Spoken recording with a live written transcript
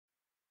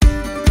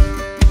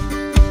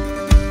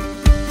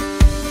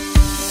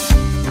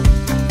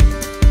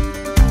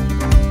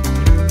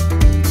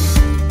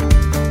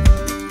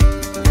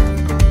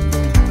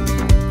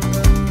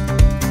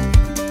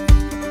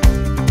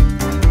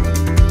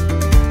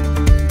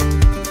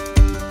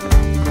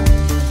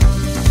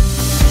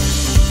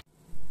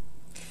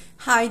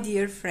Hi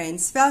dear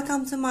friends,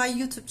 welcome to my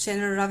YouTube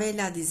channel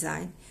Ravella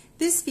Design.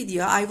 This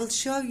video I will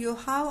show you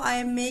how I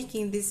am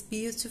making this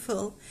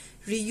beautiful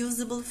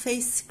reusable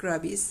face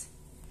scrubbies.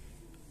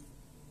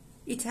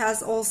 It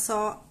has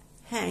also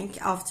hang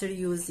after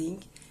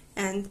using,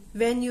 and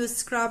when you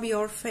scrub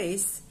your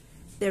face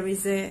there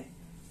is a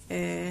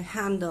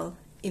handle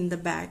in the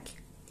back.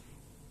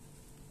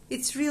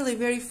 It's really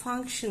very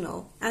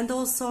functional and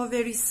also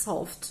very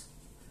soft.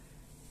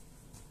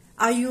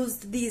 I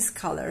used these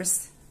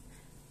colors.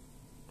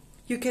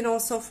 You can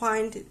also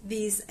find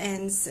these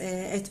ends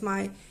at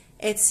my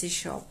Etsy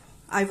shop.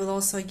 I will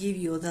also give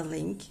you the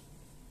link.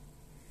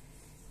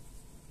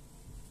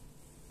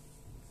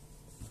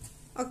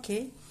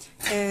 Okay,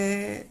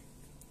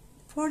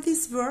 for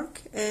this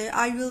work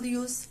I will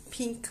use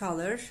pink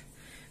color.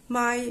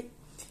 My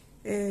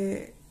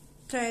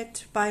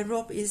thread by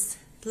rope is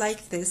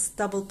like this,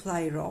 double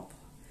ply rope,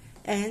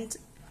 and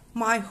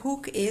my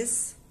hook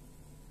is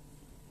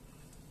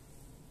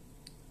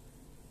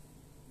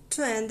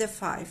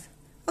 2.5.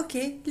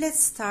 Okay,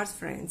 let's start,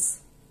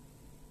 friends.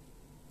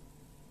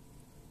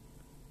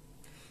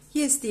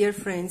 Yes, dear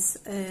friends,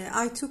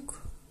 I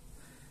took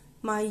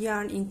my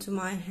yarn into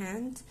my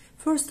hand.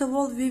 First of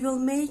all, we will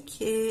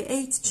make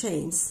 8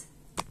 chains.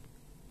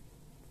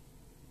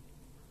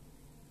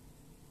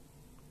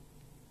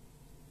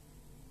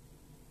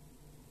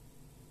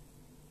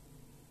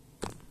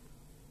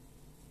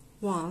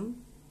 One,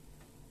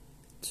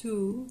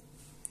 2,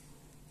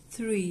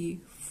 3,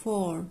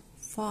 4,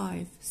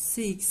 5,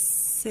 6,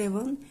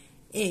 7,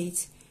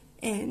 8,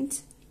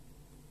 and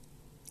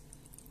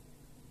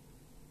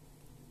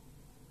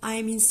I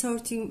am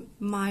inserting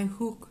my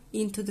hook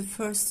into the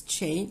first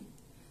chain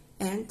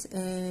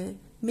and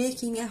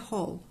making a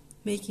hole,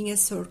 making a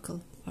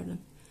circle, pardon.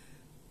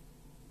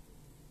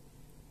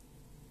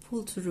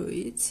 Pull through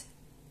it.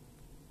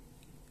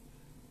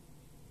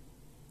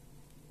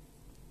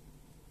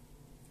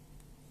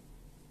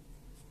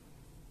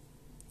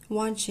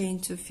 One chain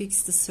to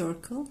fix the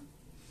circle.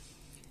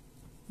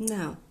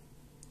 Now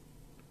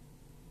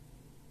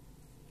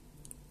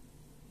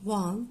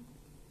 1,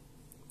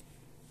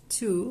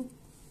 2,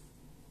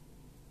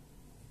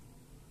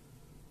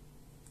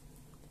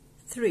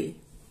 3.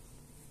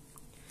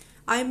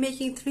 I'm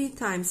making 3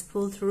 times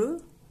pull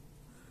through,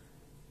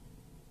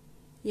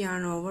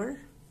 yarn over,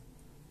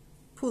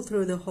 pull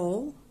through the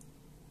hole.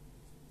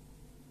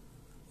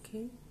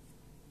 Okay,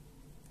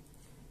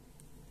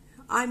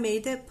 I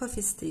made a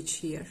puffy stitch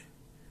here.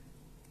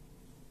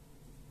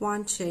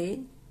 1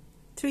 chain,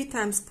 3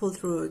 times pull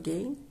through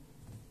again.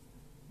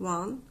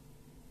 1,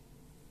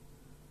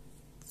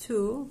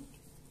 2,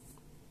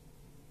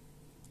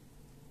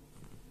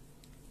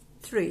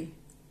 3.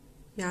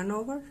 Yarn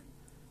over,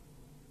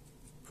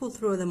 pull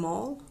through them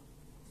all.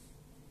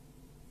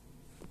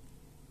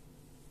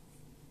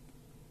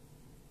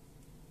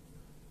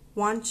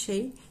 One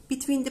chain.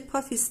 Between the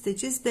puffy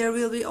stitches there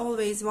will be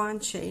always 1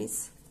 chain.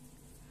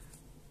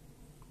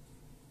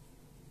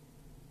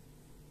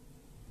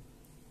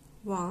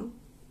 1,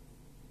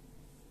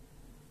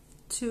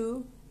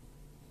 2,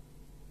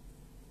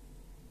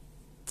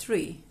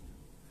 3.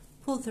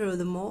 Pull through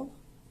them all.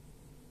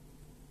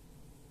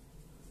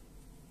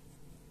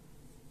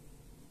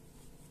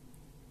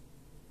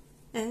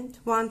 And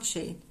 1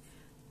 chain.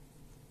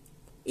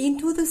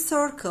 Into the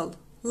circle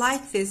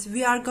like this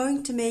we are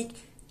going to make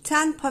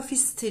 10 puffy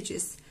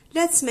stitches.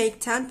 Let's make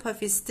 10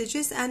 puffy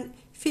stitches and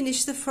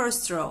finish the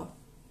first row.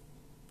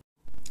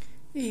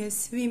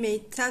 Yes, we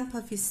made 10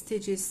 puffy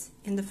stitches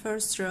in the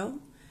first row.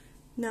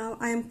 Now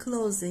I am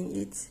closing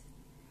it,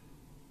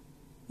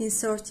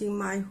 inserting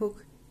my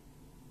hook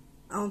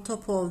on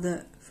top of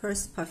the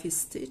first puffy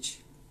stitch.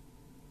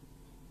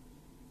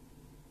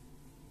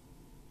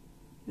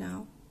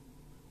 Now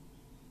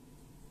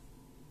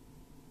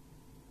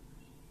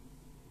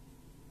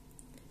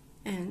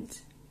and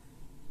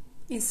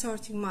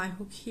inserting my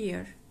hook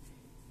here.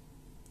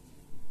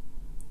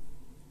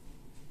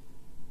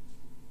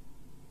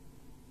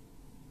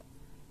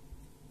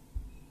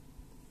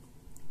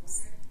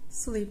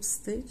 Slip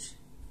stitch.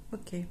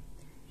 Okay,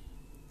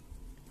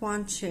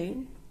 1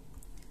 chain.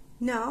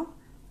 Now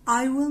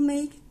I will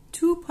make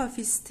 2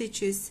 puffy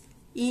stitches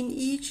in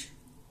each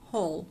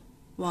hole.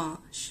 One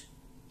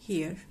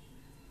here,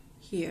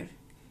 here.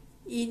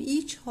 In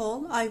each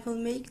hole I will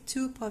make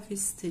 2 puffy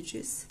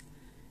stitches,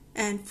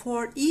 and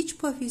for each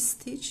puffy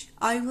stitch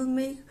I will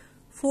make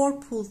 4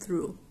 pull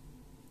through.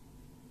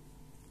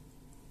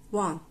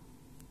 1,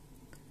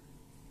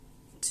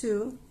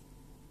 2,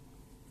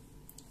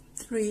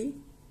 3,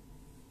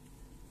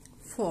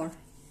 4.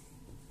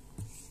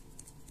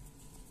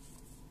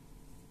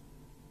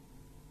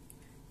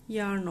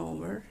 Yarn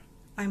over.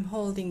 I'm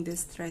holding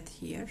this thread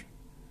here.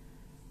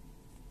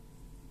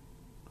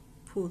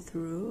 Pull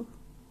through,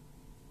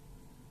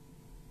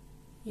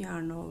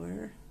 yarn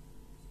over,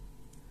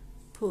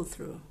 pull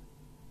through.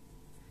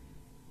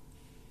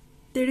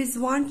 There is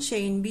 1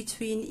 chain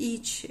between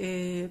each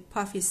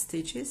puffy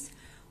stitches.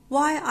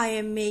 Why I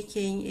am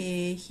making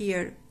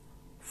here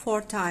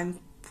 4 times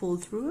pull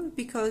through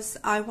because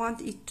I want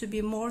it to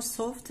be more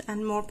soft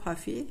and more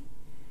puffy.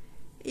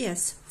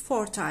 Yes,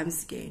 4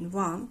 times again.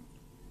 1,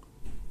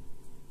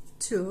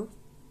 2,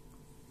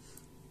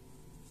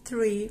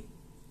 3,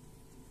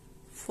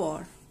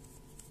 4.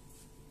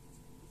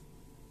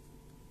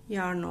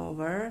 Yarn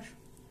over,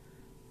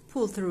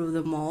 pull through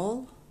the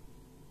mole,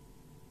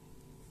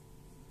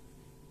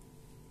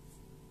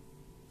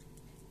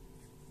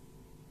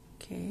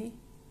 okay,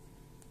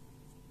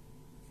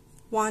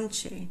 1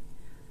 chain,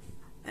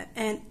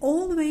 and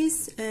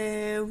always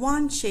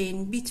 1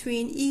 chain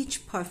between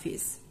each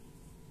puffies.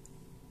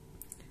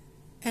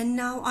 And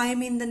now I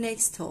am in the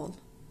next hole.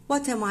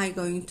 What am I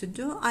going to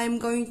do? I am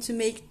going to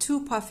make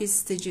 2 puffy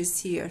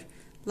stitches here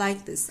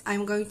like this. I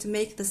am going to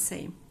make the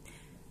same.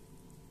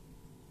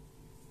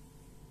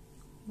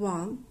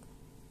 1,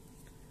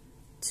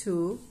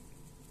 2,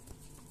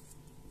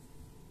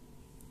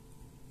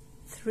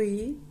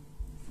 3,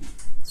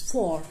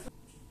 4.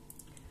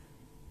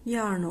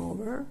 Yarn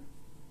over,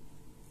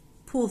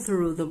 pull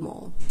through the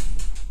mole,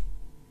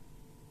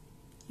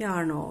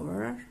 yarn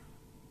over,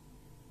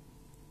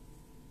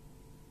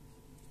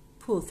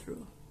 pull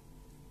through,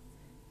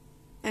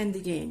 and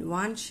again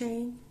 1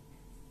 chain.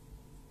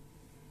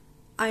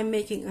 I'm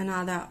making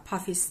another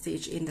puffy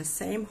stitch in the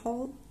same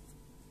hole.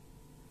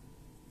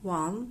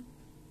 1,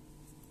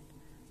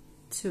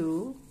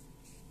 2,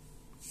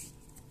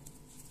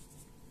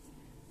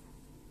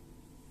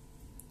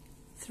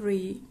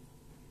 3,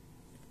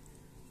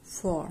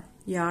 4.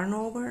 Yarn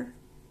over,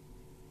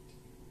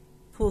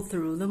 pull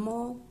through the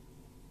mole,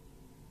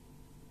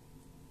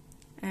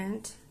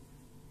 and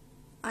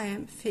I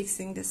am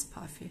fixing this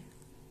puffy.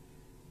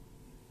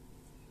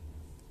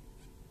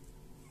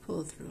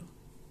 Pull through,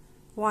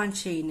 1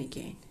 chain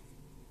again.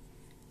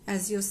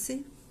 As you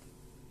see,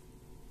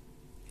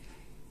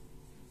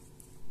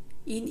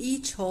 in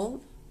each hole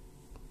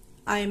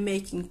I am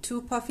making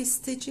 2 puffy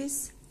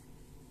stitches,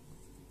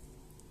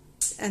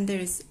 and there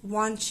is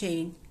 1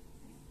 chain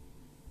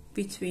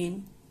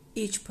between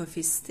each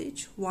puffy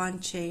stitch. 1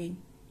 chain,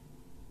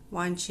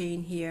 1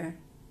 chain here,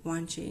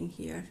 1 chain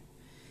here,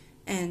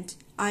 and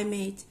I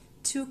made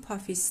 2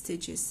 puffy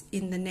stitches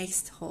in the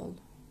next hole.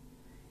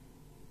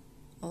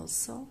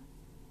 Also,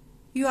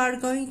 you are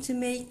going to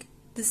make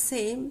the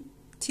same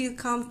till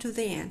come to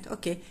the end.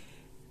 Okay,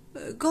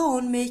 go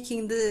on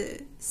making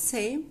the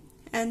same,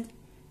 and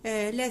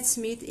let's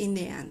meet in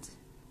the end.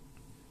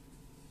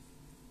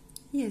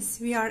 Yes,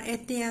 we are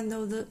at the end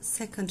of the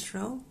second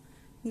row.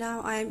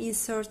 Now I am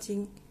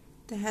inserting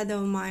the head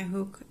of my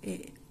hook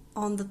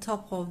on the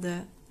top of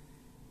the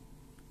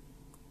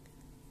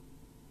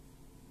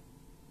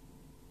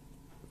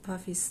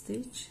puffy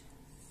stitch,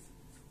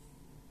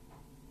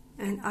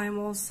 and I'm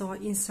also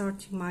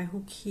inserting my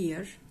hook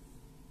here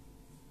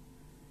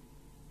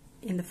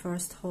in the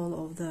first hole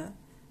of the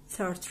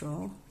third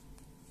row.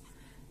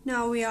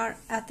 Now we are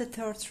at the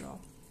third row.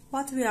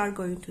 What we are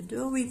going to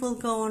do, we will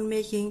go on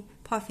making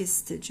puffy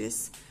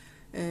stitches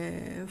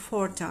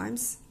 4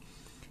 times,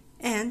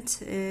 and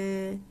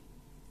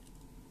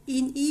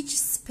in each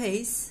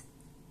space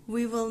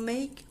we will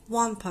make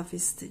 1 puffy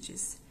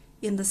stitches.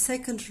 In the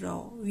second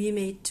row we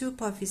made 2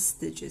 puffy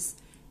stitches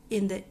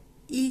in the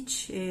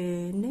each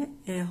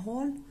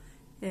hole,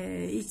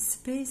 each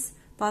space,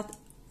 but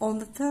on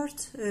the third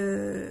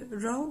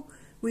row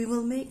we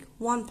will make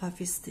 1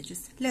 puffy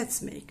stitches.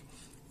 Let's make,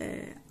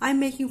 I'm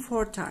making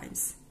 4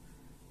 times.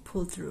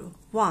 Pull through,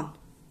 1,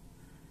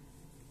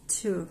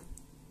 2,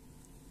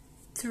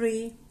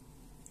 3,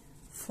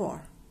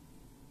 4.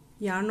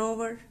 Yarn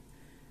over,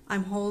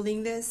 I'm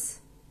holding this,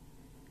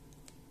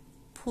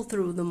 pull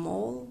through the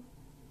mole,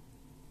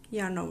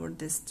 yarn over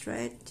this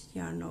thread,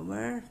 yarn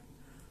over,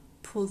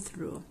 pull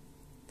through,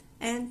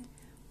 and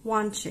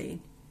 1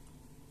 chain.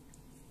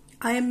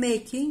 I am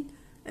making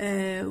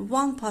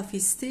 1 puffy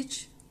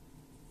stitch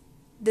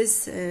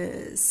this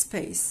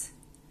space,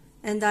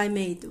 and I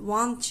made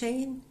 1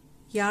 chain,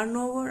 yarn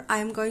over,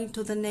 I'm going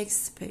to the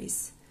next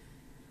space.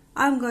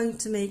 I'm going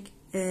to make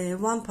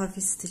 1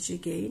 puffy stitch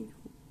again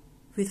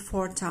with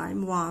 4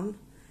 times, 1,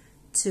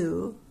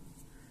 2,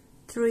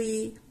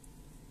 3,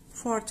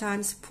 4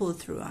 times pull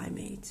through I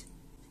made.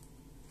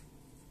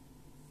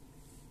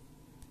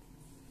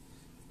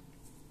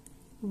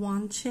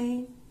 1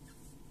 chain,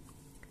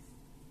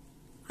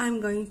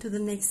 I'm going to the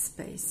next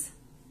space.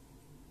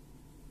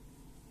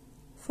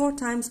 4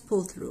 times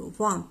pull through,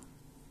 1,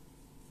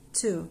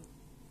 2,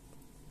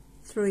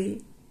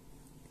 3,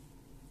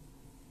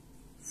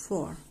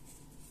 4.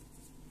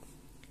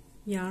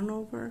 Yarn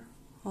over,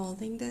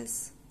 holding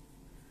this,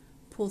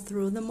 pull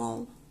through the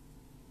mole,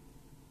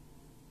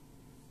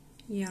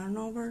 yarn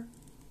over,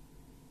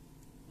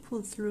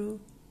 pull through,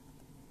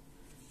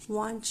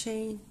 1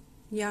 chain,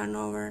 yarn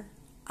over,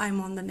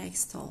 I'm on the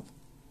next hole.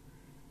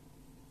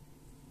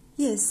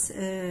 Yes,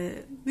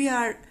 we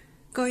are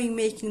going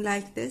making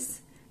like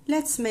this.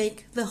 Let's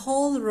make the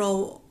whole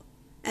row,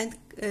 and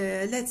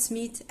let's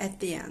meet at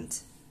the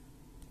end.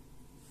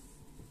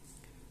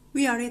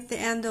 We are at the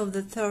end of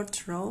the third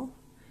row.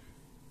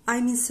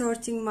 I'm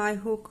inserting my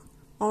hook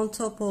on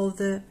top of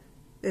the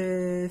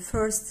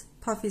first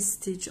puffy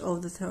stitch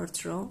of the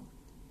third row.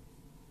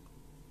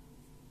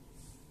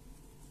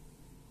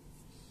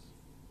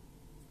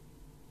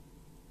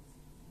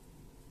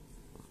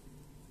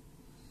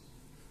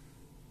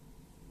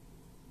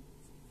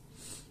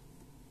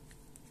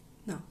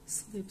 No,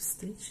 slip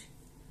stitch,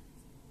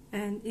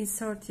 and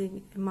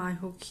inserting my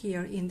hook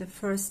here in the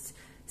first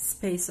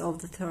space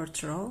of the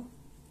third row.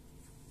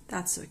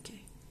 That's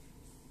okay.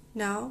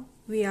 Now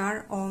we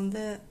are on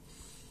the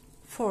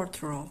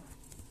fourth row.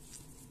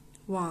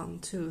 1,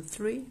 2,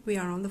 3. We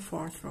are on the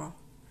fourth row.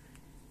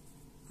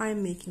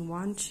 I'm making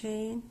one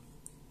chain.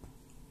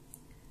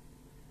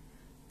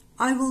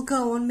 I will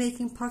go on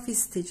making puffy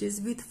stitches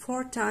with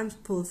 4 times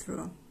pull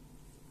through.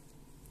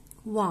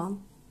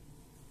 1,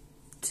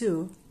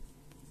 2,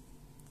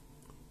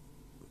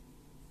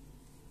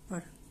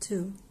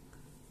 2,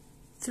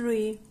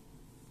 3,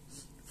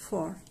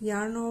 4.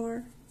 Yarn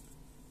over,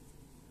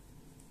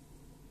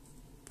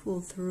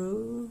 pull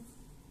through.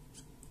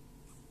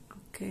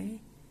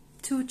 Okay,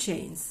 2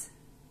 chains.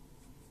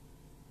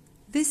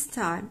 This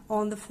time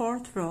on the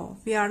fourth row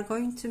we are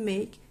going to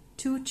make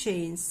 2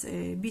 chains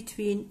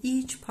between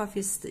each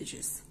puffy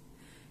stitches,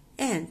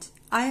 and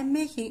I am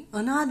making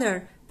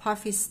another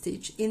puffy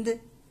stitch in the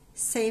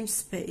same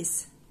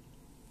space.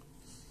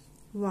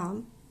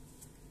 1,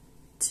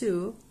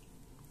 2,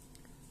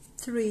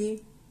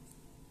 3,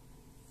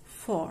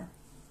 4.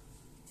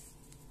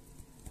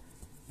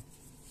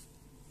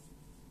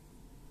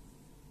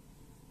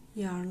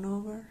 Yarn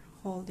over,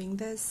 holding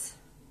this,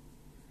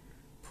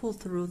 pull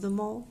through the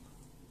mole,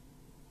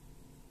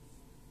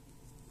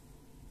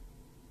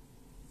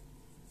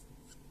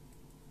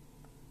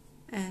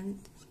 and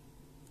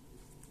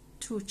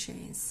 2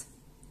 chains.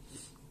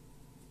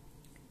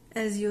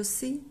 As you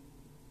see,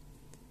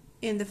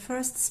 in the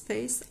first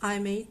space I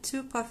made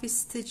 2 puffy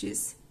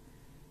stitches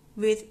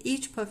with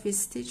each puffy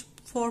stitch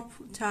 4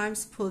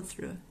 times pull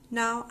through.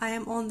 Now I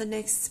am on the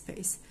next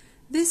space.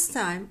 This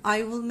time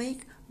I will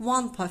make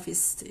 1 puffy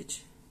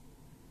stitch.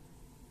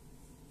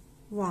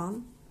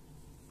 1,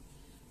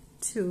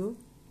 2,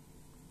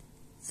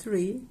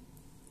 3,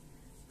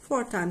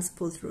 4 times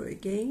pull through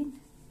again.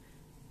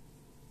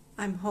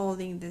 I'm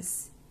holding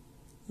this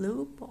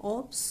loop,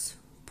 oops,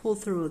 pull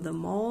through the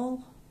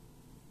mole,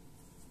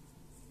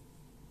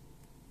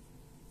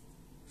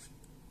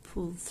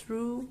 pull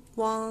through,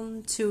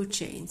 1, 2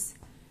 chains.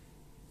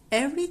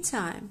 Every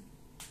time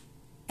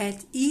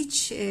at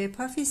each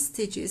puffy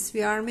stitches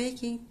we are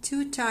making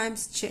 2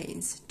 times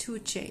chains, 2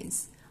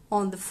 chains.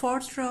 On the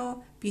fourth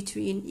row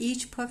between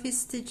each puffy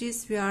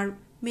stitches we are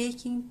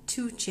making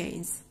 2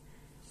 chains.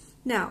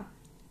 Now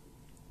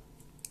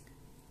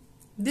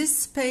this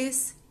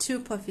space 2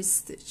 puffy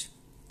stitch,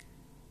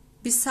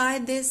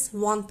 beside this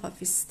 1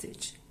 puffy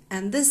stitch,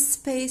 and this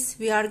space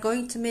we are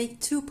going to make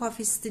 2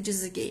 puffy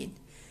stitches again.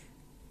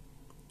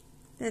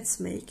 Let's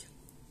make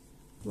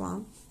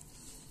 1,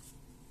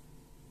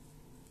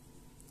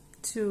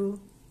 2,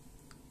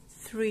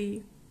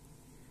 3,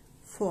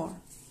 4.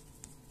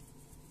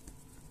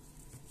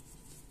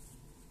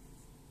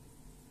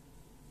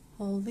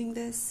 Holding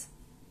this,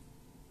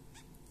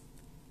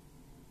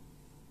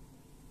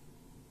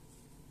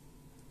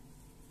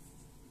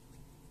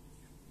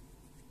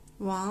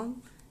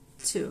 one,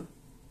 2.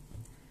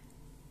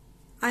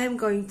 I am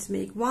going to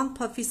make 1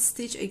 puffy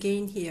stitch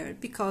again here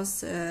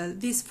because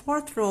this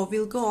fourth row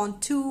will go on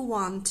 2,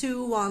 1,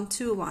 2, 1,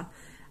 2, 1.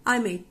 I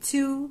made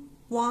 2,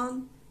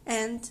 1,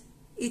 and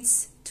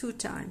it's 2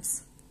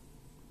 times.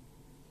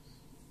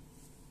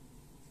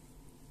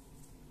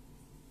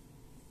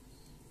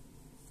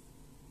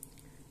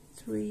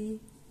 Three,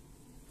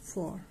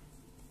 4.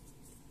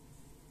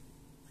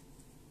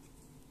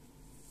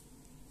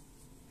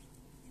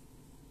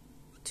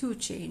 Two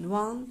chain,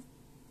 1,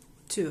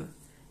 2.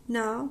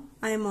 Now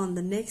I am on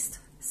the next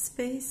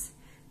space.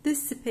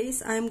 This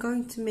space I am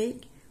going to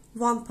make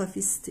 1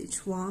 puffy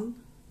stitch. 1,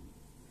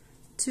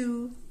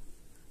 2,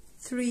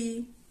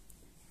 3,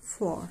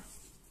 4.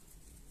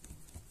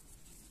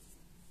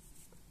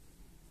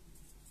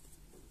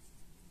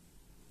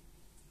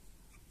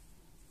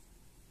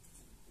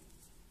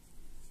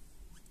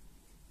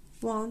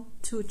 1,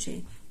 2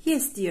 chain.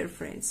 Yes, dear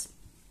friends,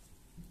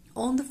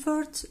 on the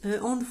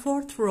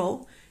fourth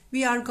row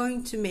we are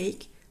going to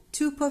make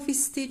 2 puffy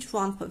stitch,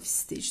 1 puffy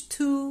stitch,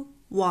 2,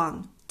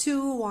 1,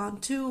 2,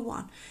 1, 2,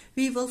 1.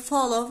 We will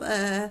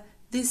follow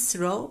this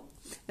row,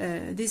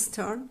 this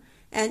turn,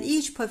 and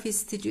each puffy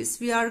stitches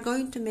we are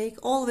going to make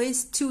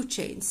always 2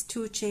 chains,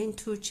 2 chain,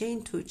 2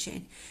 chain, 2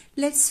 chain.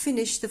 Let's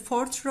finish the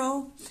fourth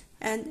row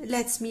and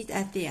let's meet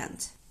at the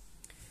end.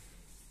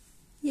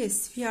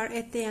 Yes, we are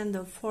at the end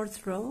of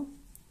fourth row.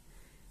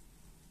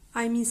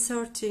 I'm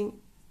inserting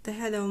the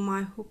head of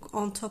my hook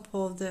on top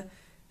of the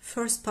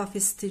first puffy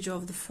stitch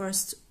of the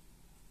fourth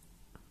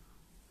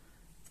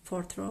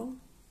row.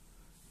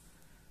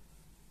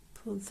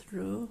 Pull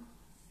through,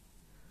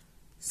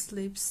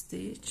 slip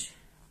stitch,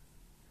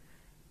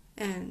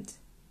 and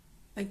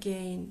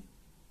again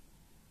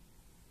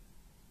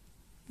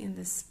in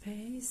the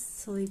space,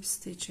 slip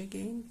stitch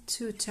again,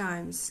 2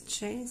 times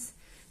chains.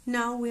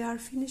 Now we are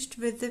finished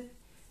with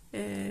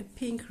the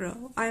pink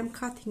row. I am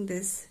cutting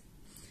this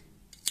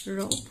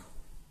rope.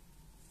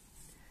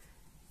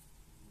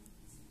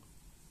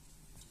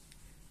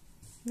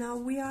 Now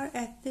we are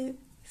at the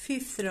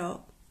 5th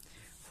row.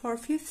 For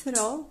 5th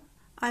row,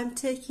 I'm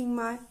taking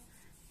my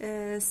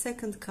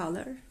second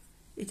color.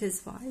 It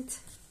is white.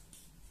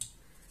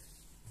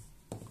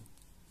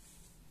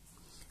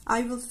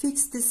 I will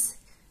fix this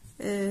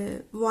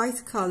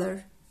white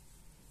color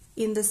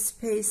in the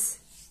space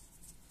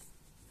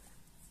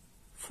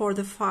for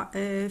the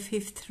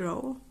 5th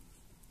row.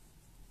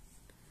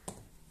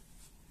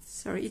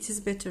 Sorry, it is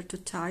better to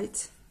tie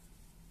it.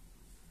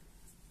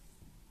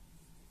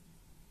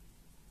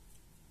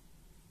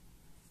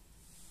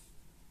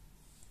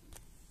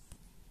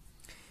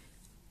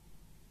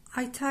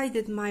 I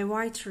tied my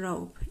white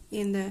rope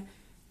in the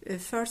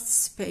first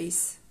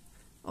space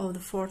of the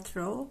 4th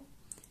row.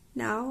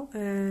 Now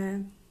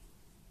I'm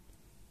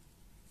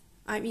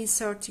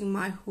inserting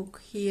my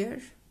hook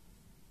here.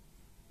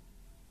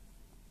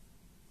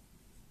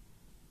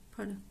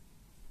 Pardon.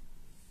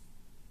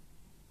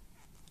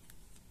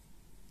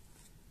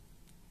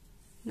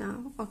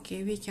 Now,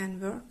 okay, we can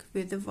work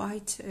with the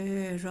white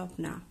rope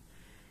now.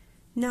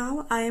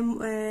 Now I am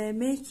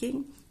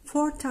making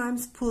 4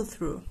 times pull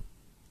through.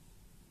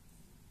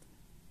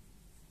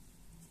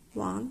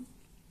 1,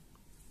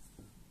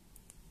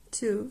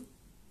 2,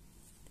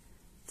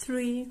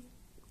 3,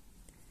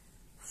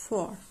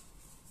 4.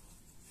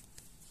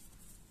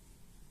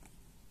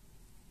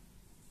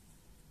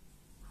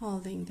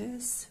 Holding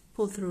this,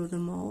 pull through the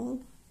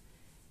mole,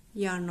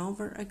 yarn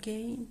over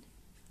again,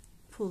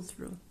 pull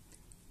through.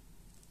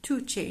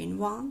 2 chain,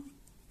 1,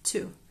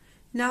 2.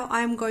 Now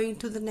I am going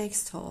to the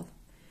next hole.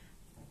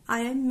 I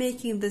am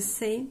making the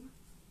same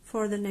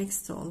for the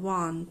next hole.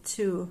 1,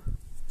 2,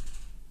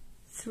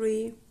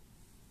 3,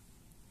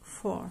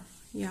 4.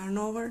 Yarn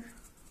over,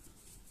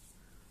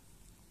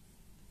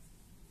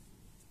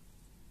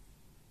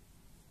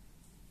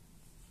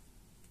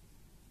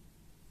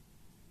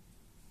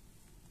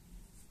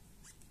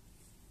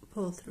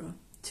 pull through,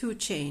 2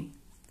 chain.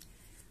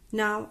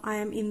 Now I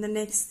am in the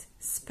next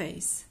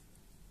space.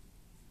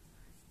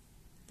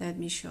 Let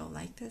me show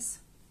like this.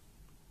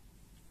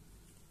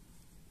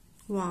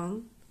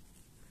 1,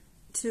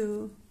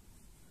 2,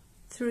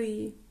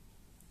 3,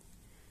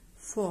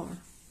 4.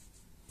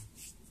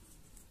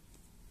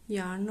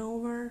 Yarn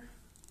over,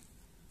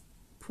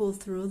 pull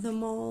through the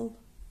mole,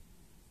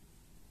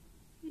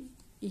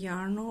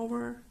 yarn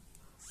over,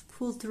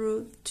 pull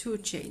through 2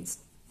 chains.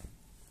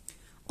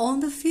 On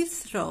the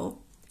 5th row,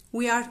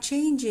 we are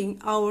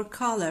changing our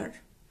color.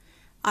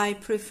 I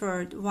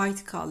preferred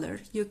white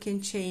color. You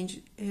can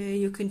change,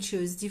 you can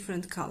choose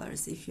different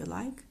colors if you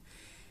like.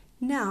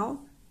 Now,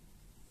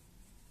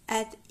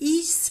 at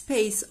each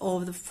space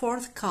of the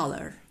 4th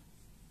color,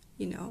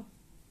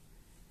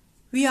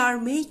 we are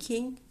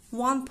making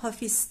 1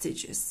 puffy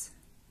stitches.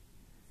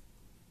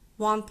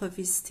 1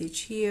 puffy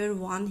stitch here,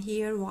 1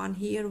 here, 1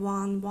 here,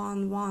 1,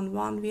 1, 1,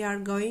 1. We are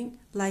going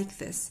like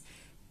this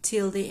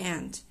till the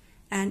end.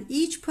 And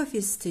each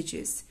puffy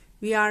stitches,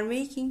 we are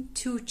making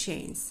 2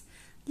 chains.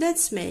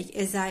 Let's make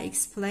as I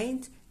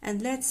explained,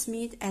 and let's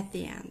meet at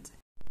the end.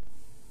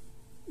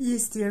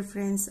 Yes, dear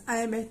friends, I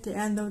am at the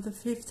end of the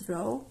 5th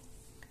row.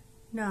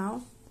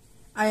 Now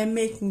I am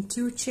making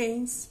 2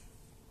 chains.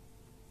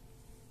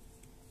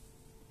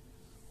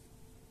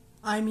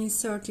 I'm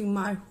inserting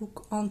my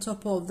hook on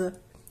top of the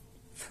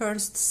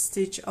first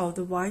stitch of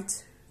the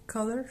white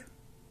color.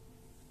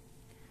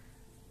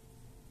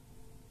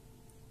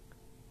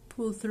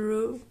 Pull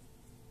through,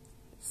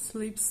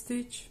 slip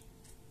stitch,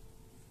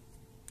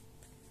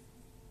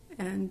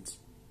 and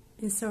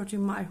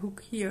inserting my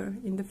hook here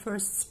in the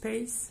first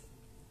space.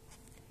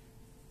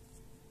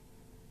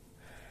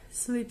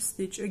 Slip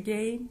stitch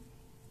again,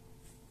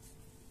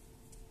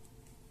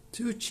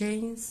 2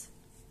 chains,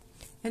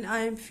 and I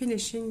am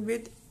finishing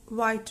with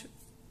white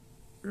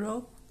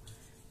rope.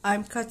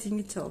 I'm cutting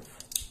it off.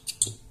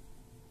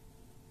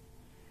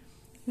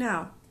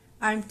 Now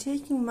I'm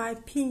taking my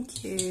pink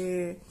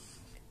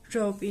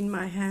rope in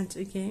my hand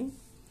again.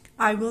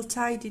 I will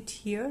tie it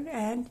here,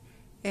 and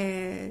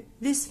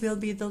this will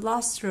be the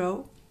last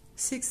row.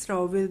 6th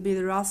row will be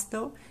the last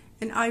row,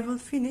 and I will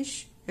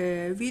finish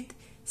with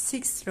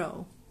 6th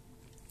row.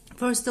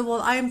 First of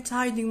all, I am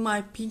tying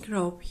my pink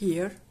rope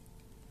here.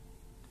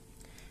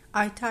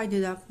 I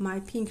tidied up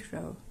my pink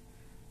row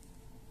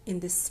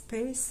in this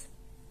space.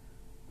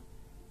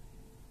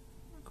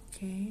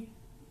 Okay,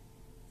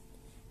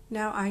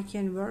 now I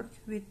can work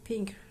with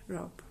pink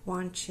rope.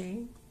 1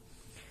 chain.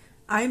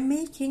 I'm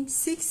making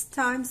 6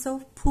 times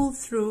of pull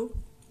through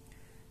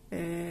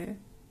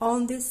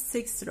on this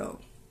 6th row.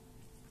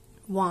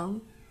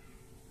 1,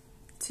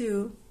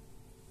 2,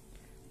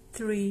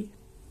 3,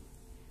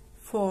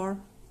 4,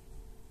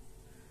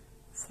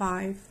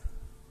 5.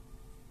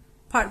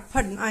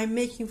 Pardon, I'm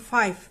making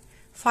 5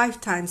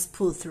 times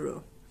pull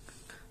through.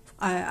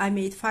 I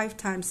made 5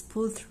 times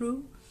pull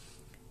through.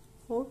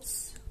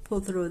 Oops, pull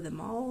through them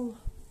all.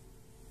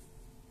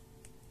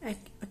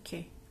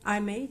 Okay, I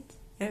made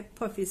a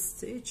puffy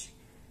stitch.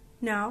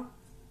 Now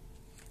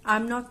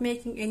I'm not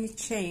making any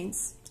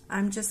chains.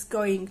 I'm just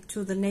going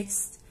to the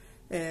next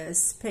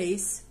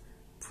space,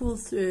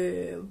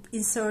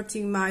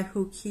 inserting my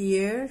hook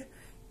here,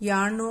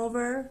 yarn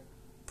over,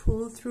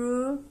 pull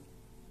through,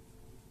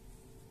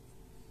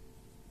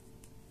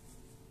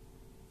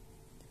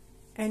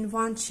 and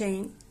one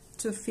chain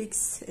to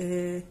fix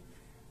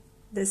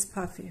this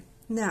puffy.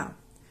 Now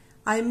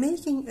I'm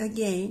making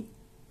again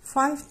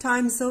 5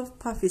 times of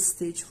puffy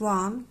stitch.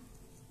 1,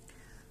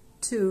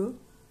 2,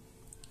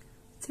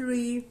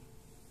 3,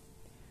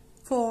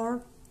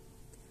 4,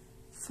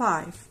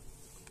 5.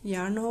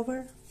 Yarn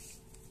over,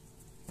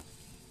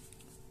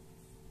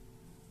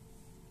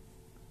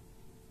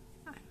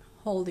 I'm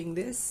holding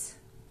this,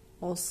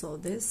 also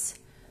this,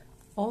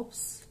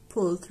 oops,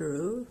 pull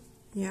through,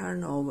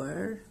 yarn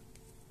over,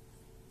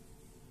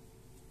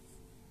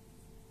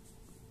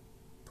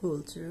 pull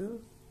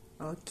through.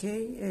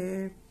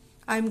 Okay,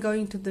 I'm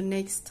going to the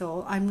next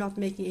toe. I'm not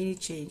making any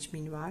change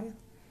meanwhile.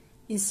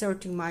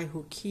 Inserting my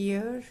hook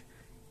here,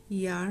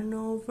 yarn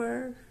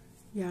over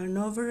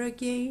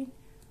again,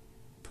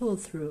 pull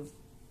through,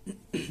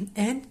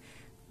 and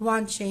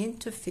one chain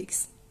to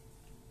fix.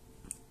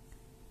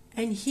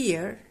 And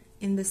here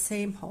in the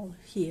same hole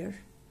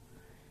here,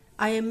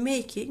 I am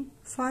making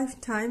 5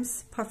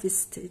 times puffy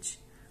stitch.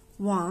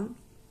 1,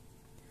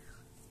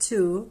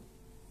 2,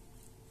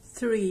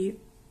 3,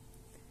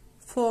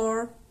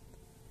 4,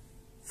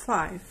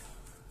 5.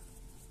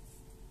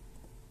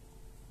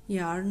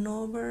 Yarn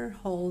over,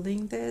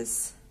 holding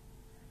this,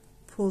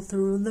 pull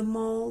through the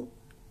mole,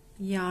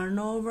 yarn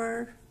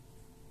over,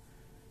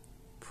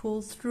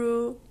 pull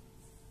through,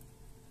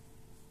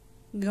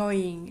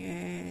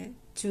 going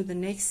to the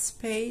next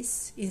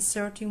space,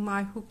 inserting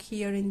my hook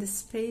here in the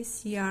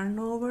space, yarn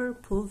over,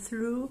 pull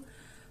through,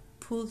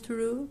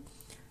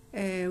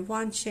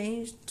 one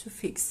chain to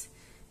fix.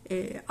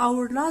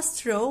 Our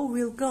last row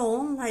will go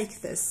on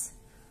like this.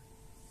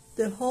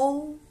 The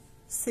whole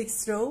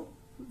 6th row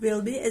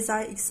will be as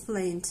I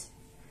explained.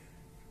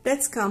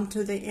 Let's come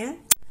to the end.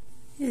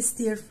 Yes,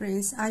 dear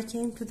friends, I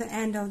came to the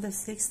end of the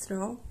 6th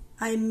row.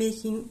 I'm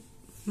making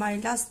my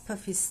last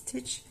puffy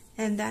stitch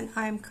and then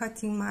I'm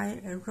cutting my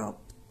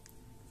rope.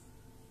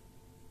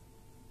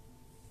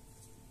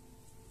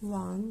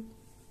 1,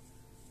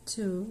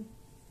 2,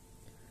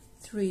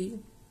 3,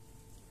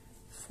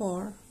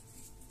 4,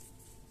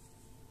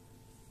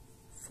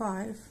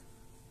 5.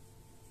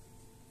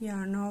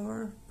 Yarn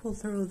over, pull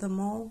through the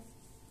mole,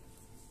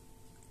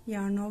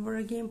 yarn over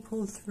again,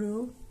 pull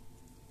through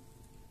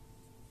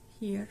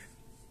here,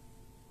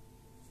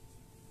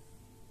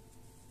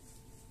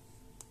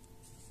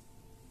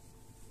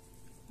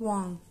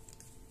 1,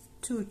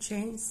 2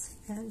 chains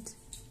and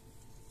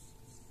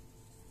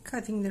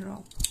cutting the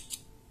rope.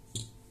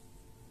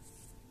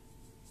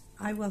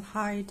 I will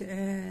hide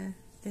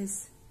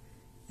this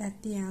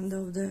at the end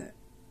of the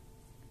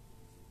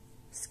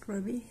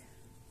scrubby.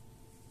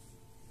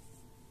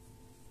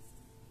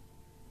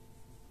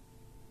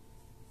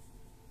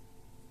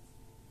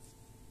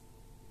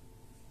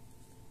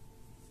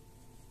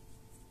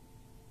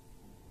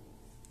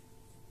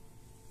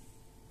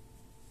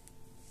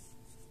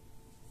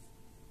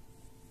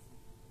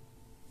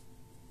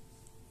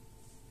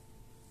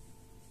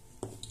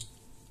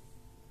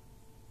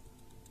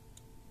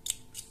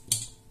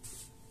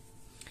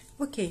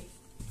 Okay,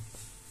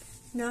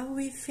 now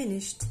we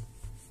finished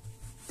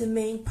the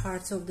main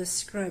part of the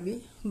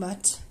scrubby,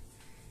 but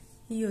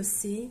you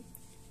see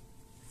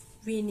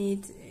we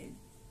need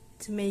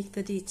to make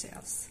the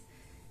details.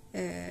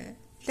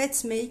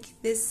 Let's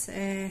make this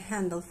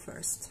handle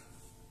first.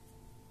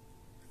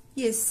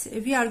 Yes,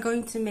 we are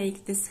going to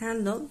make this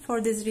handle.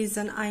 For this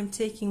reason I'm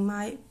taking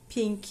my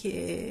pink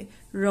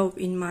rope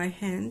in my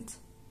hand.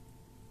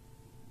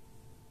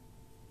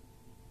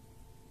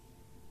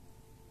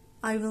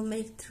 I will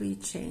make 3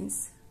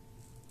 chains.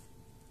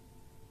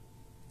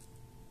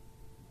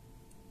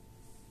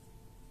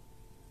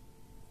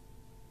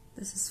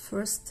 This is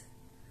first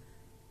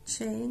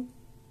chain,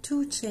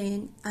 2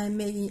 chain, I'm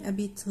making a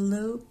bit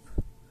loop,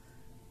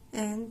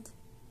 and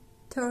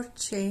 3rd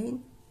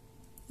chain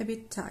a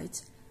bit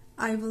tight.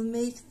 I will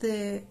make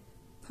the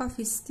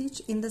puffy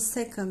stitch in the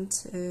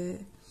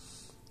 2nd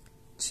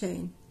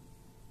chain.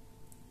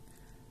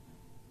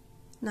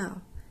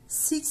 Now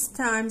 6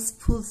 times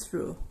pull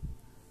through.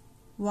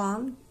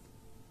 1,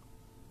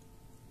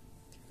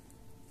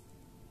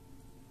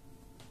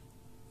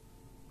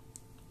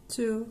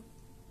 2,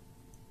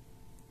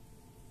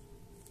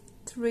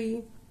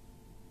 3,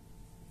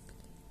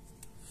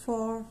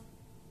 4,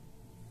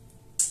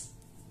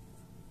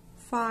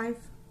 5,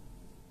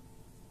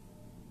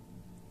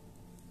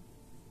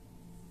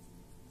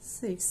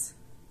 6.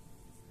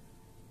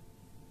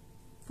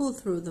 Pull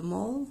through the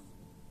mole,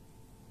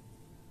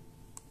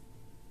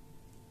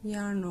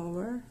 yarn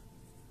over,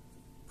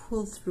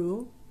 pull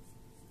through,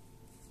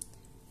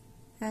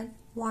 and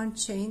 1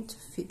 chain to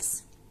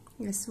fix.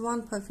 Yes,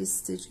 1 puffy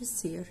stitch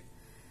is here.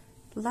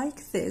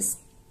 Like this,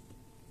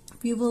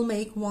 We will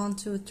make 1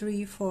 2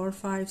 3 4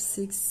 5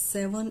 6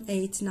 7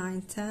 8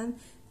 9 10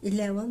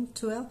 11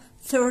 12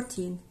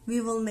 13.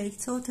 We will make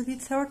totally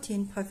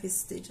 13 puffy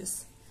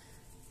stitches.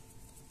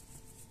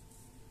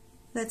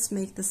 Let's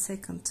make the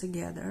second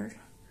together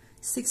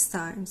 6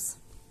 times.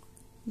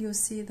 You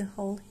see the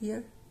hole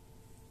here,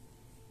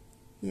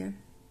 here.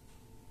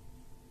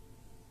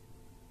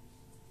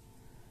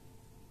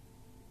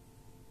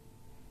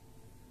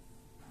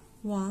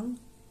 One,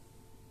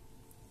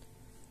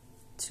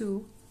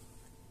 2,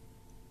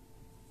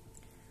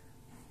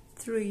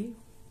 3,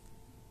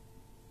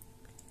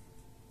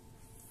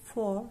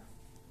 4,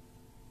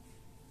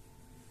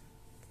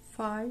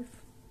 5,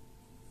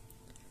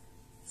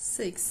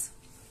 6.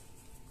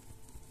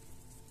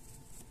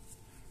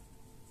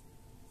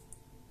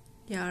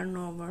 Yarn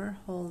over,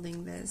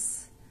 holding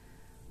this,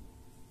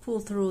 pull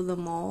through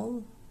them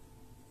all,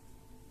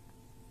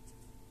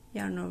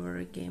 yarn over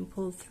again,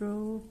 pull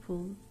through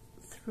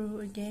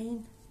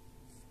again,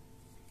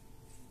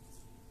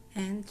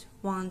 and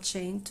 1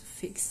 chain to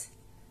fix.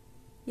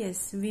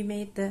 Yes, we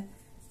made the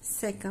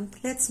second.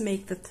 Let's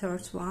make the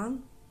third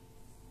one.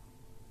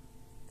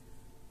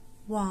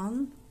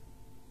 1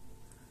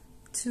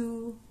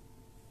 2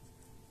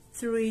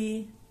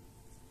 3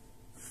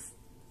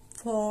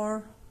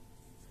 4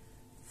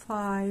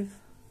 5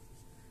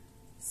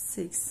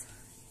 6.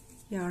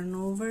 Yarn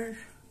over,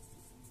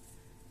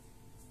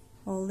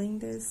 holding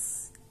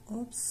this,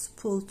 oops,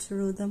 pull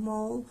through them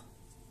all,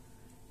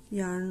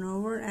 yarn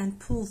over and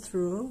pull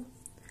through,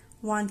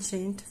 1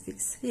 chain to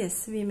fix.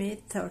 Yes, we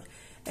made third.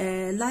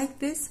 Like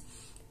this,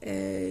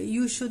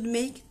 you should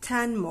make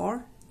 10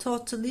 more.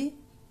 Totally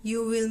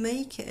you will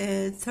make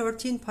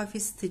 13 puffy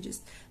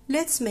stitches.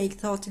 Let's make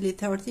totally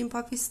 13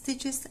 puffy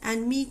stitches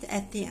and meet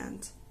at the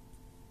end.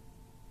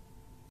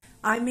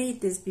 I made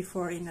this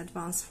before in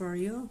advance for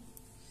you.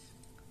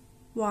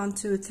 1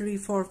 2 3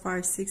 4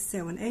 5 6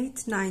 7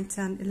 8 9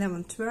 10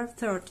 11 12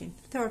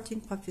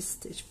 13 puffy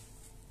stitch.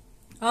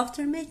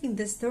 After making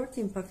this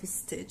 13 puffy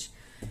stitch,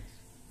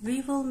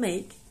 we will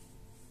make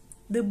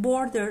the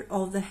border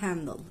of the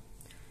handle.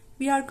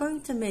 We are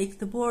going to make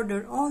the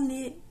border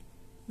only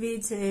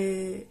with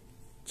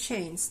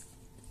chains.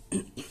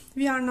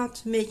 We are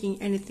not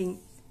making anything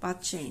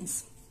but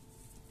chains.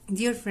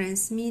 Dear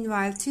friends,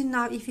 meanwhile, till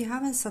now, if you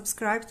haven't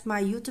subscribed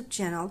my YouTube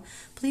channel,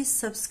 please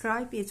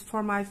subscribe it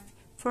for my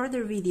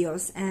further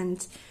videos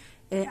and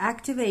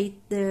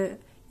activate the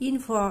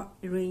info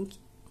ring.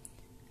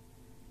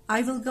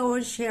 I will go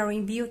on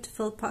sharing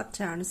beautiful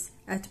patterns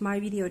at my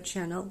video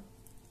channel.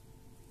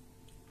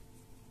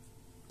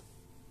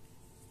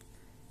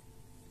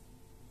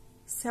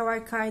 So I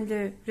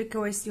kindly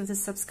request you to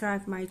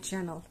subscribe my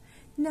channel.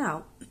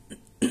 Now,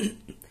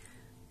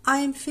 I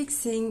am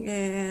fixing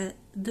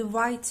the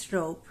white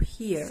rope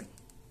here.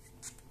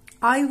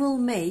 I will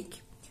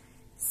make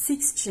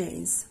 6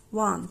 chains.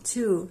 1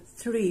 2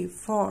 3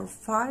 4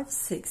 5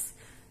 6.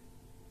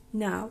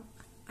 Now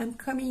I'm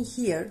coming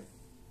here.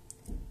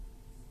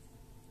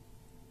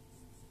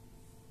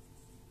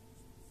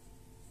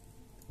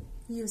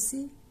 You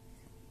see,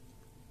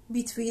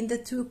 between the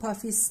 2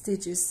 puffy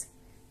stitches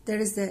there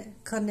is a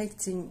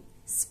connecting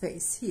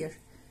space here.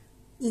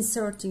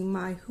 Inserting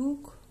my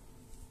hook,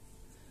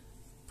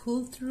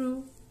 pull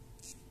through,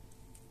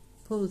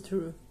 pull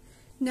through.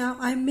 Now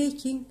I'm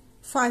making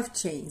 5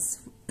 chains.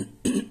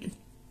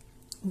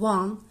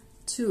 1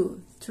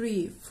 2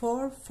 3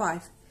 4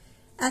 5.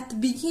 At the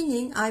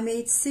beginning I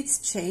made 6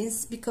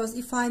 chains because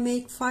if I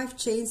make 5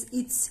 chains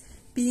it's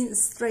been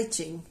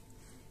stretching,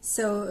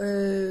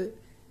 so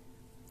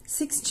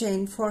 6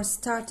 chain for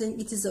starting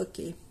it is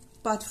okay,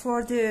 but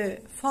for the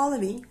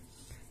following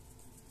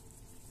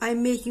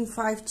I'm making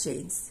 5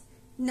 chains.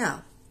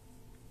 Now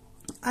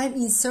I'm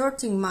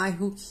inserting my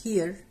hook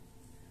here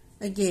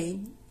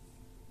again,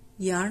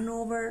 yarn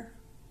over,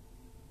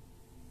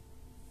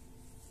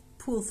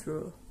 pull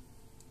through,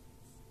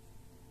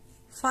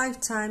 5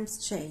 times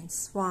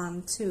chains.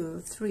 1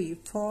 2 3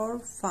 4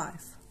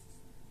 5.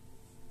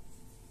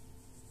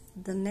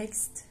 The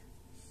next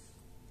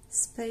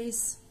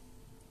space,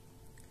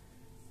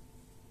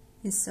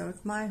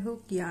 insert my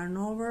hook, yarn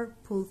over,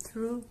 pull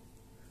through,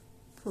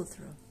 pull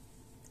through.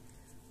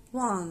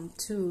 1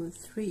 2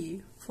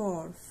 3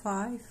 4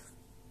 5.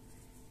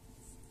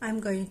 I'm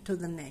going to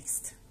the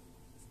next,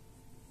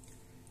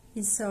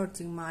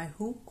 inserting my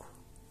hook,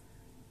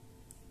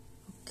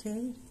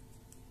 okay,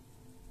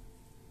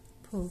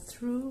 pull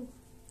through.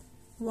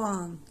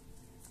 1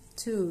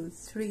 2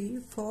 3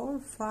 4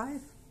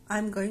 5.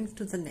 I'm going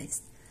to the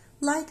next.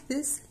 Like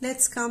this.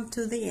 Let's come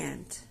to the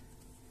end.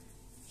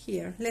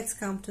 Here, let's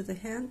come to the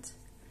end.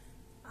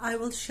 I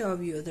will show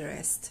you the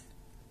rest.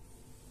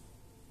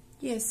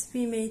 Yes,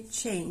 we made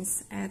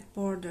chains at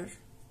border.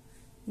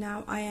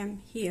 Now I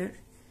am here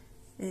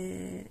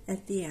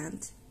at the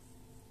end.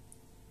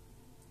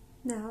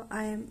 Now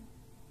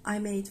I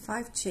made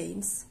 5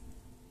 chains.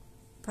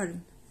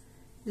 Pardon.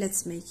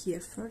 Let's make here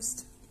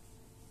first.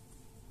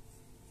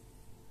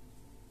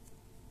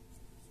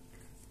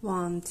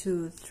 1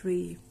 2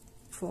 3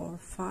 4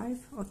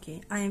 5.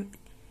 Okay, I am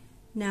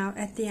Now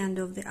at the end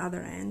of the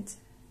other end,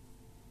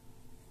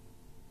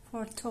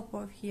 for top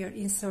of here,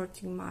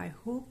 inserting my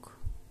hook,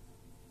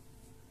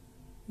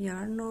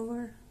 yarn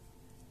over,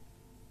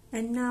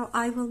 and now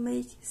I will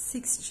make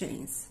 6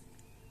 chains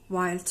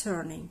while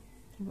turning.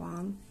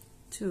 1,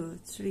 2,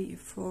 3,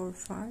 4,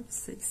 5,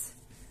 6.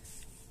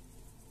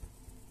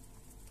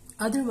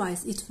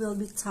 Otherwise it will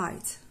be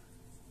tight.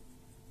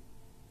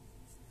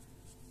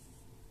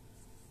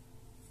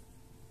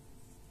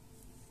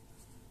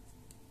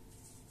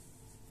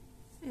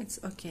 It's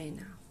okay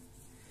now.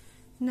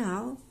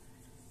 Now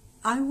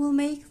I will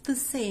make the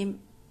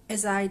same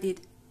as I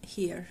did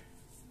here.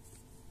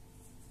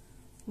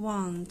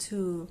 1,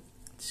 2,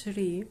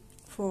 3,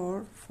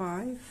 4,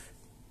 5.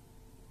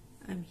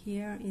 I'm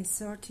here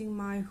inserting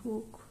my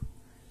hook,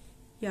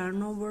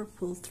 yarn over,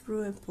 pull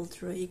through and pull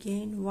through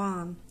again.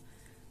 1,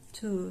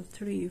 2,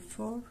 3,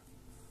 4,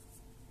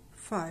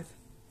 5.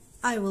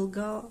 I will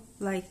go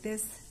like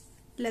this.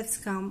 Let's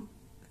come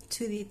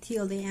to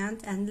till the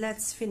end and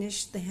let's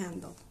finish the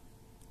handle.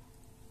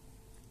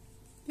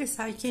 Yes,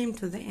 I came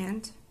to the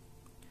end.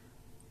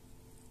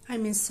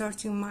 I'm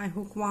inserting my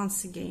hook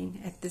once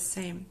again at the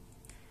same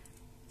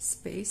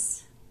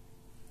space,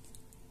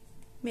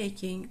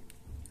 making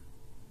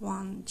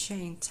 1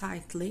 chain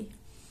tightly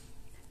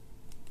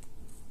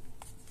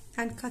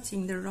and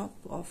cutting the rope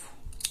off.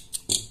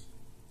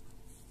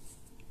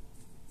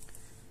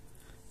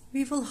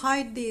 We will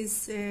hide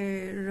these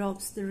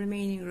ropes, the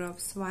remaining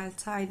ropes, while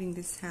tying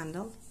this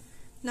handle.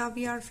 Now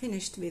we are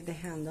finished with the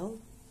handle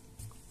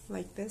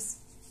like this.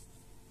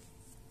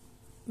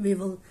 We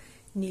will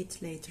knit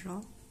later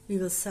on, we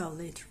will sew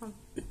later on.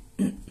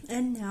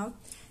 And now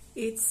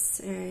it's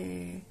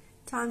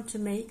time to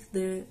make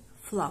the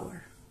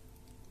flower.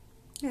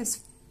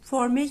 Yes,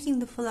 for making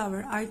the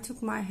flower I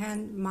took my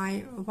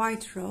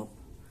white rope.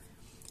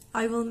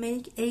 I will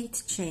make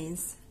 8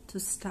 chains to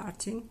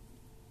starting.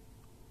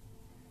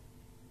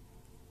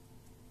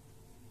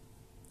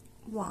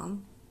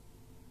 1,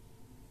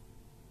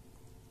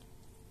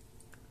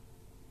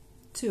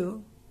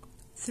 2,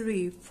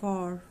 3,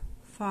 4,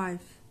 5,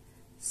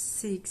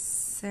 6,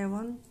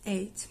 7,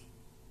 8.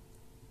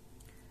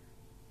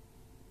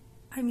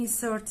 I'm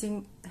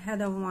inserting the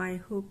head of my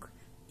hook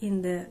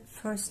in the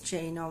first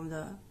chain of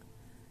the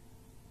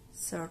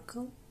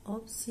circle.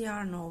 Oops,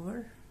 yarn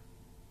over,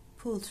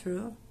 pull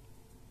through,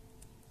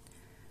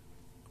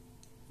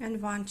 and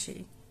 1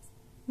 chain.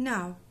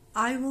 Now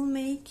I will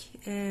make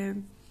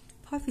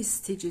puffy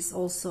stitches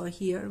also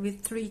here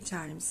with 3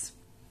 times.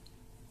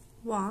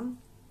 1,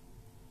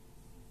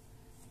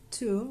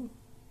 2,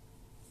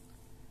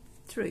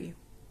 3.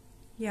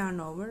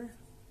 Yarn over,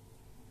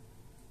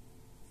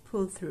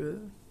 pull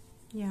through,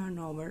 yarn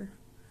over,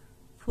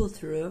 pull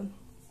through.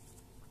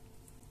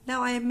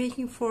 Now I am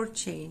making 4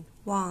 chain.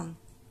 1,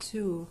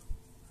 2,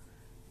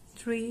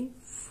 3,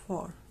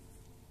 4.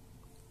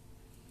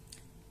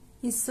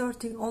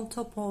 Inserting on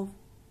top of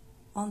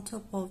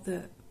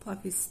the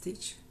puffy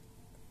stitch.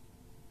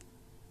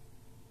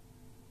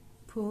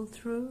 Pull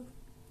through,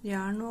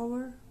 yarn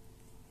over,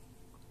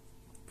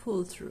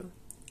 pull through,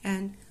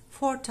 and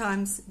 4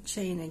 times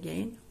chain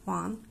again.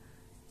 1,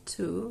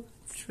 2,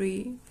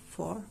 3,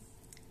 4.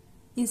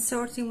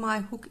 Inserting my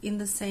hook in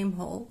the same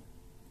hole.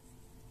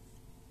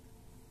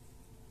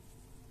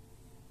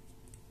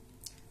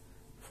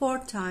 4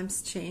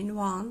 times chain.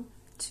 1,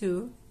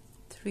 2,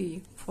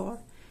 3, 4.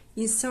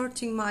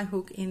 Inserting my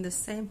hook in the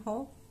same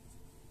hole.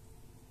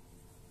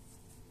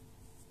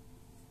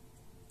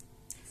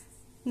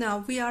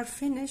 Now we are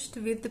finished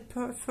with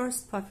the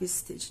first puffy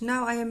stitch.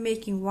 Now I am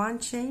making 1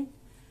 chain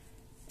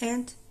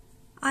and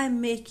I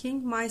am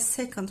making my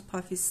second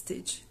puffy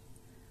stitch.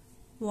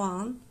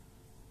 1,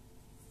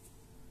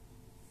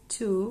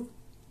 2,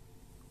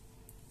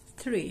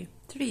 3.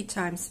 3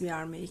 times we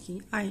are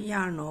making. I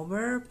yarn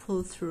over,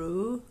 pull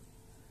through,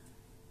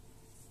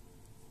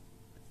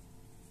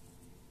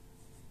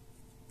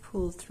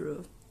 pull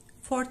through.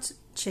 4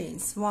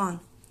 chains. 1,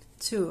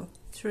 2,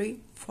 3,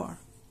 4.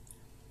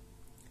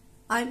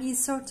 I'm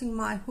inserting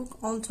my hook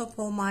on top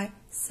of my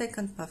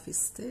second puffy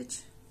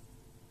stitch.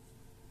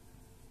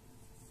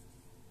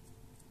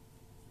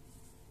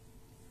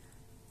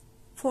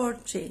 Four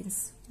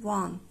chains.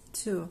 1,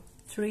 2,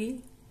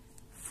 3,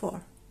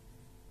 4.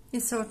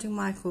 Inserting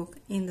my hook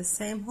in the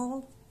same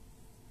hole.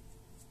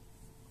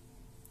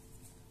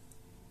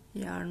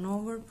 Yarn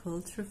over, pull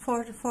through.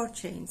 4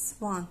 chains.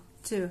 1,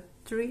 2,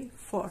 3,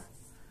 4.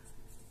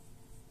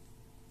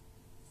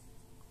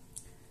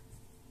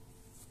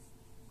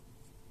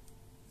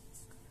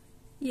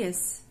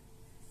 Yes,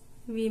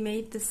 we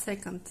made the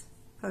second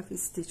puffy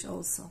stitch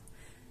also.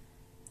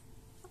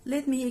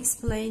 Let me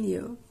explain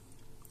you.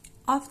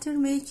 After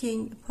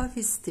making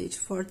puffy stitch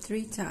for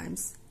 3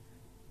 times,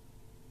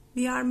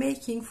 we are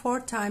making 4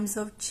 times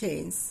of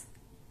chains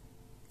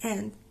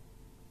and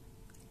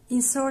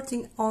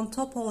inserting on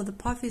top of the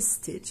puffy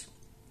stitch.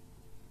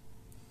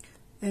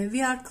 We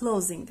are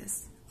closing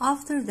this.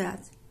 After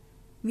that,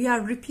 we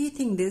are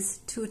repeating this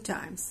 2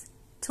 times.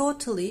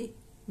 Totally,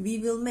 we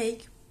will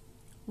make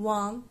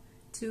 1,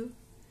 2,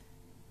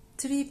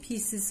 3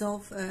 pieces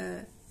of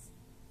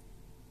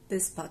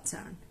this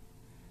pattern,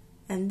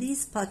 and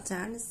these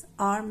patterns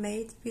are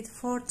made with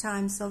 4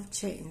 times of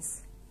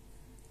chains,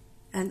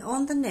 and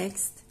on the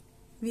next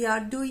we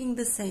are doing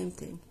the same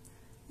thing.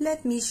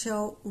 Let me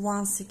show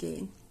once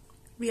again.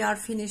 We are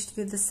finished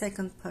with the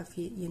second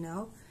puffy.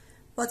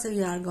 What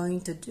we are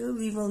going to do,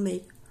 we will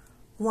make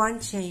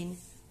 1 chain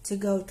to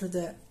go to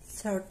the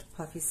 3rd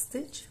puffy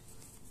stitch,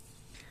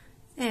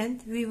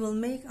 and we will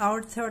make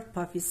our 3rd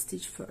puffy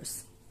stitch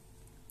first.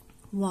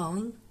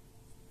 1,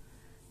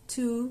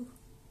 2,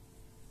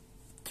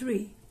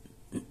 3.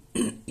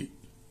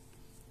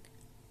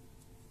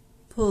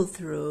 Pull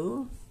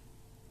through,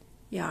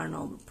 yarn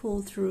over,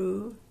 pull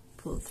through,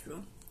 pull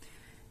through.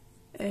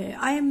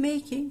 I am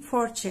making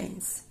 4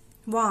 chains.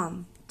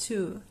 1,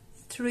 2,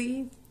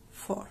 3,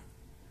 4.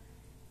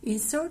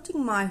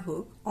 Inserting my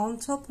hook on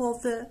top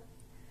of the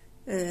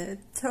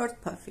 3rd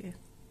puffy.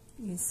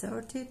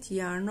 Insert it,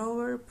 yarn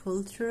over,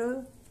 pull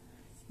through,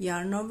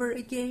 yarn over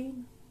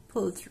again,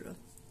 pull through.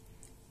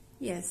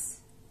 Yes,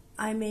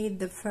 I made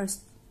the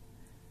first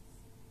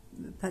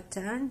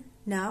pattern.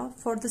 Now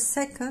for the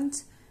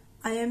second,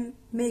 I am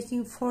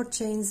making 4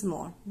 chains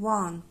more.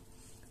 1,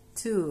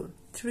 2,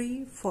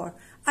 3, 4.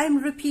 I am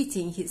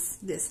repeating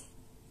this.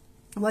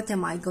 What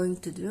am I going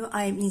to do?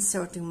 I am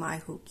inserting my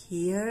hook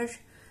here,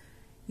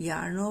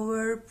 yarn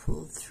over,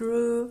 pull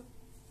through,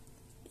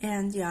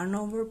 and yarn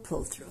over,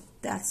 pull through.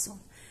 That's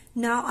all.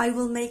 Now I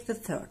will make the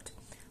 3rd.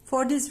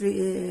 For this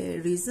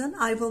reason,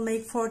 I will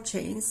make 4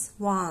 chains.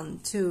 1,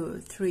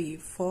 2, 3,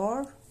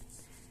 4.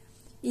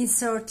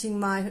 Inserting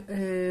my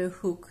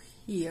hook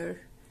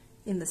here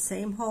in the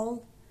same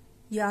hole,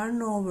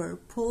 yarn over,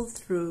 pull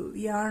through,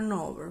 yarn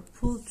over,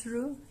 pull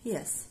through.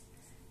 Yes,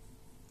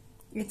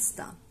 it's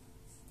done.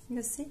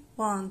 You see,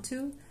 1,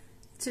 2,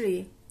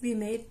 3. We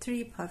made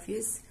 3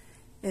 puffies.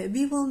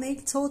 We will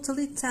make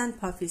totally 10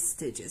 puffy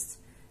stitches.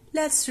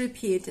 Let's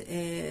repeat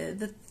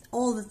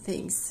all the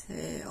things,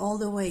 all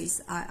the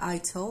ways I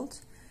told.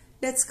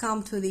 Let's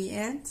come to the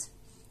end,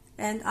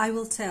 and I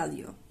will tell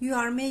you. You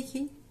are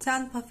making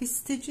 10 puffy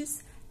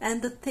stitches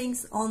and the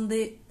things on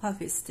the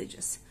puffy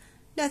stitches.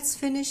 Let's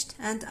finish,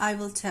 and I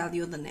will tell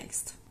you the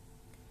next.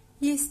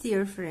 Yes,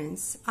 dear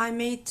friends, I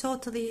made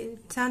totally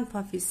 10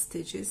 puffy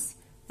stitches,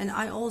 and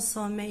I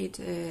also made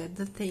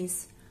the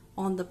things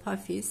on the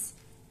puffies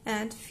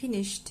and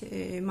finished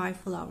my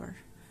flower.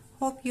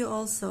 Hope you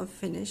also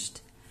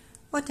finished.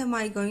 What am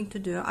I going to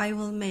do? I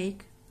will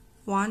make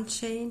 1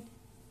 chain,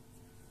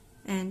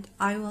 and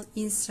I will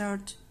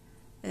insert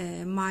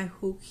my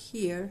hook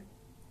here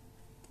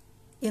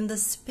in the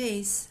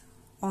space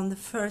on the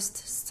first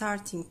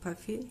starting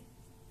puffy,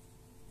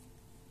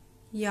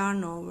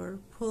 yarn over,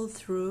 pull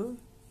through,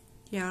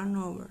 yarn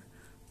over,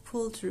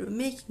 pull through,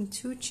 making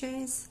 2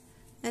 chains,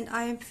 and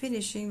I am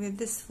finishing with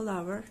this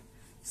flower,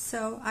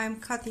 so I am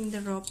cutting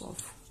the rope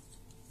off.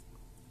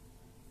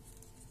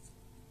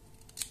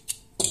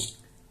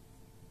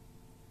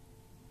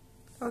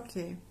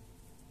 Okay,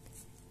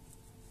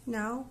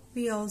 now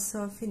we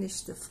also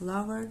finished the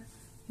flower,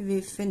 we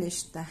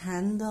finished the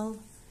handle,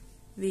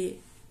 we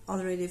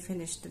already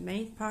finished the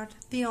main part.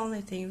 The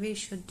only thing we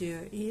should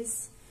do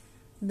is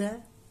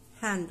the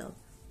handle.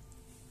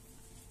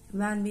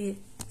 When we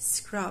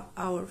scrub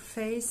our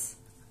face,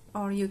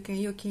 or you can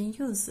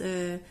use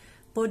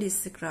body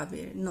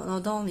scrubby,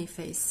 not only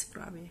face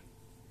scrubby.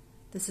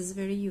 This is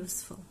very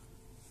useful.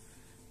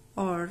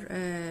 Or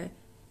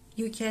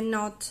you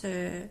cannot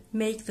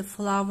make the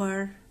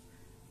flower,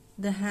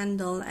 the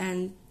handle,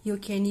 and you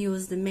can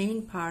use the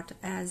main part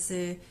as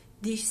a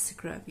dish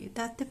scrubby.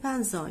 That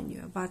depends on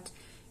you, but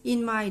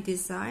in my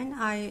design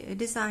I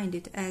designed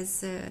it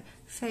as a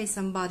face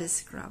and body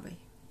scrubby.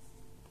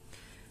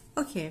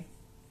 Okay,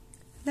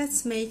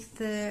 let's make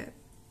the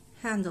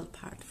handle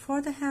part.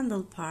 For the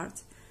handle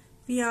part,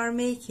 we are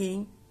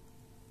making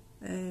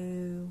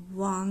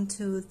 1,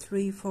 2,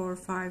 3, 4,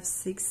 5,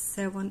 6,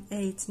 7,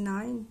 8,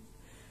 9,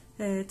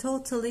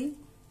 totally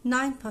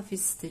 9 puffy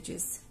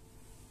stitches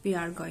we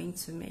are going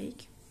to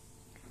make.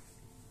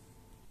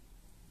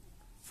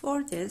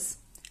 For this,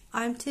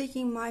 I'm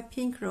taking my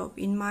pink rope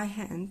in my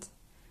hand.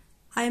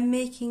 I'm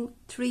making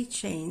 3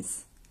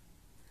 chains.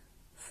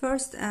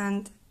 First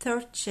and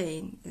third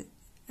chain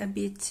a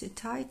bit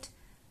tight,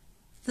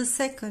 the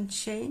second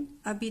chain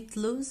a bit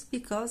loose,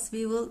 because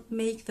we will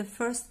make the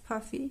first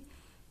puffy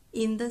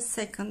in the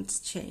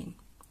second chain.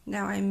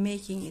 Now I'm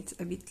making it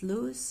a bit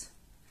loose,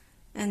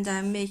 and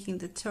I'm making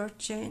the third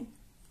chain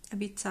a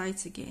bit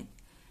tight again.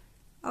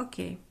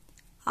 Okay,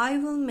 I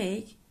will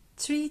make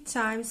 3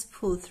 times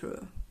pull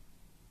through.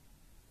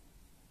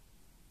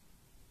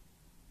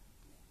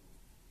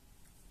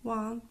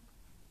 1,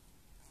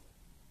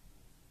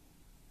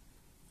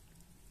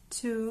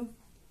 2,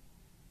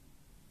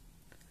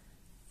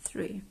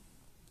 3.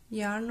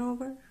 Yarn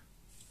over,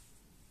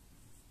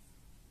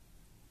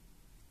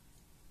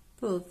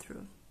 pull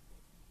through,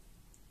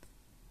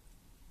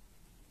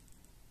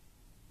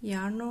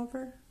 yarn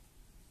over,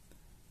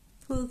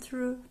 pull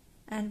through,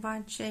 and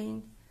 1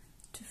 chain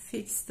to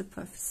fix the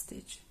puff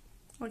stitch.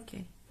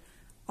 Okay,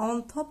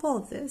 on top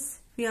of this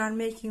we are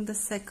making the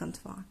second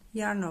one.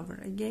 Yarn over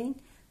again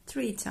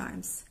 3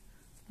 times.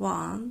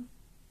 1,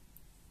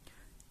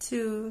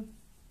 2,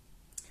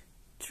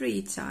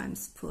 3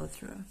 times, pull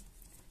through.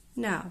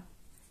 Now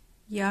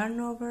yarn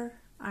over,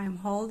 I'm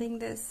holding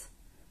this,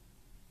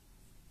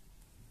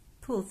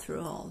 pull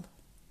through all.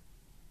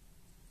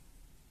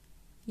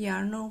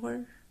 Yarn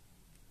over,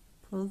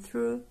 pull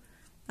through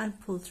and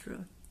pull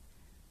through.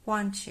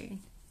 1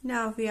 chain.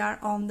 Now we are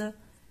on the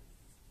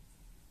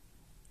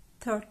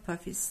third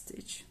puffy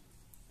stitch.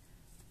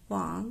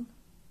 1,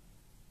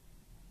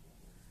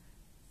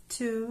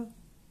 2,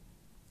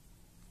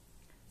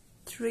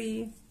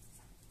 3,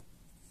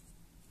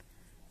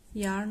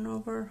 yarn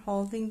over,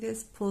 holding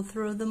this, pull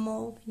through the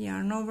mold,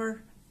 yarn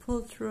over,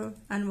 pull through,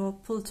 and we'll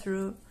pull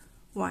through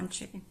 1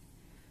 chain.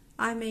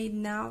 I made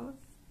now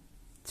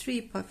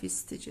 3 puffy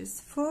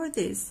stitches. For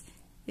this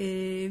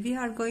we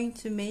are going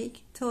to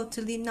make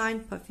totally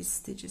 9 puffy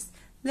stitches.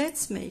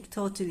 Let's make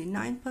totally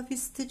 9 puffy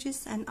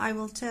stitches and I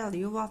will tell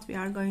you what we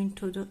are going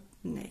to do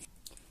next.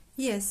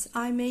 Yes,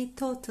 I made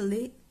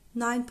totally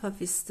 9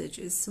 puffy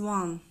stitches.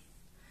 1,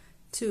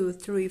 2,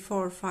 3,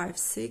 4, 5,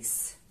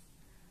 6,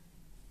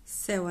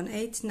 7,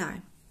 8,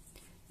 9.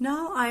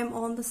 Now I'm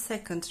on the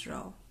second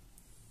row,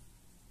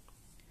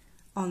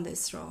 on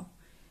this row.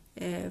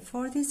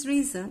 For this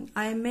reason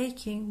I am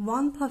making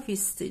 1 puffy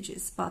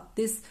stitches, but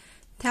this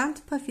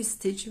 10th puffy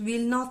stitch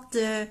will not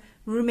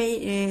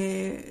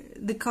remain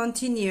the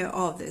continue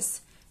of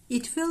this.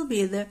 It will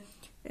be the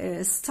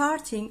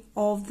starting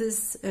of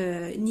this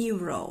new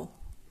row.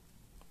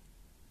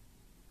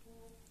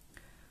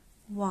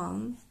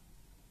 1,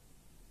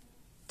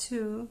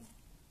 2,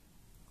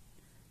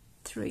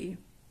 3,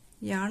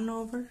 yarn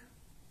over,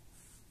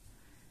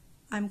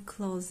 I'm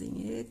closing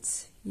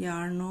it,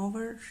 yarn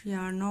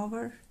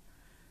over,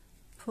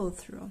 pull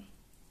through,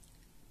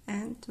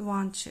 and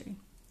 1 chain.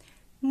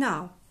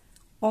 Now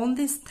on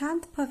this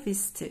 10th puffy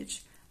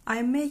stitch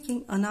I'm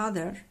making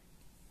another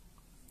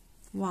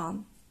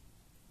 1,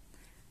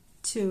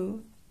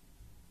 2,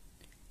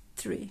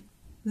 3.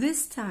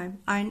 This time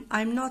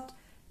I'm not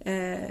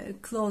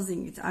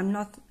closing it, I'm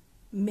not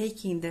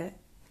making the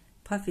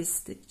puffy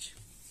stitch.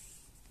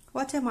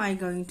 What am I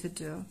going to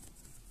do?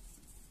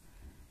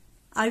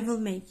 I will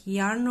make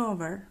yarn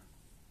over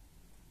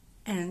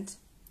and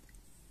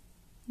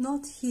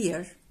not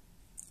here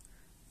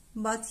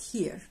but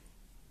here.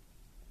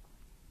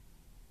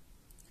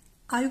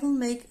 I will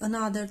make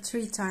another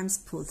 3 times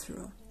pull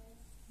through.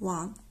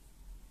 1,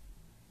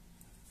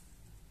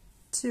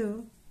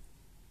 2,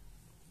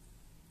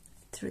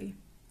 3.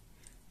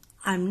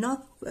 I'm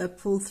not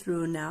pull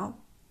through now.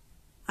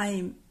 I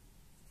am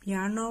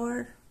yarn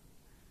over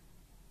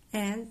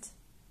and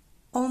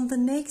on the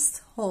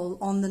next hole,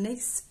 on the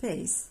next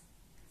space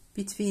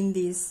between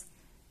these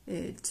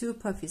 2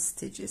 puffy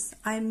stitches,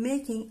 I'm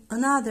making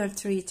another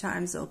 3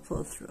 times of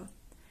pull through.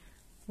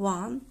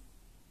 1,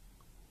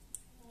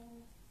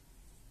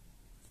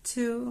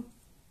 2,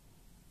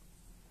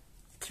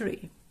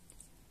 3.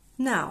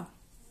 Now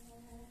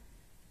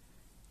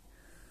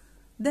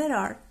there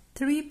are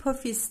 3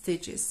 puffy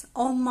stitches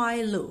on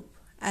my loop,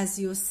 as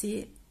you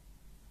see.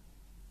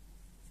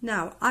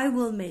 Now I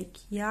will make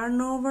yarn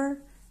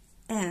over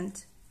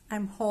and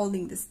I'm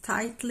holding this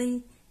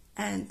tightly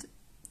and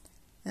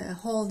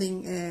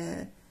holding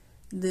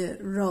the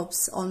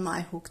ropes on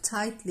my hook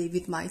tightly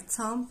with my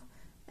thumb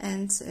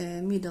and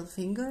middle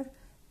finger.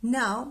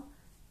 Now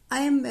I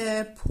am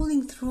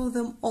pulling through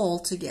them all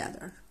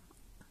together.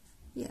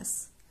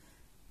 Yes.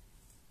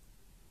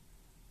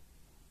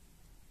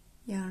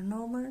 Yarn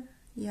over,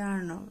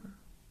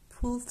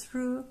 pull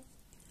through,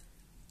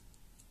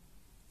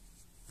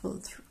 pull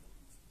through.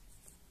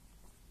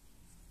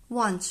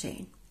 1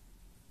 chain.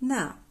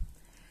 Now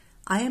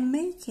I am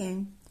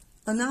making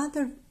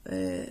another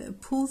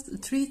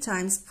 3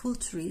 times pull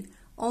through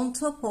on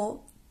top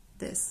of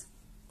this,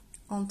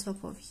 on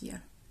top of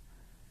here.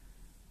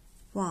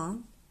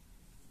 1,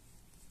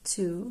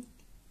 2,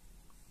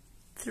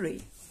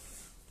 3.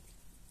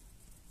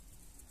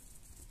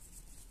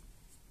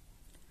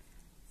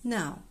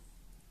 Now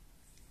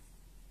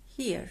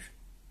here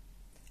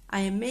I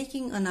am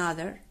making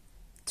another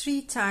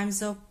 3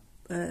 times of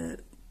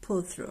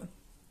pull through.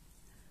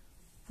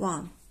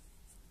 1,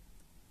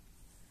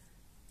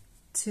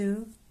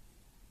 2,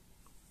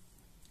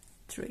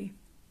 3.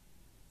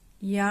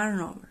 Yarn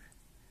over.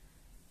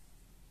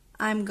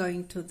 I'm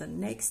going to the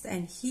next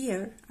and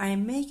here I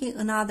am making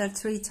another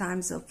 3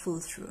 times of pull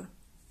through.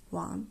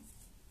 1,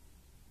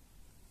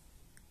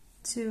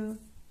 2,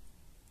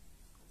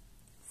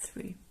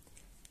 3.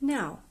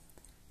 Now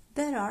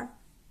there are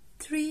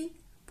 3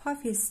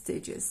 puffy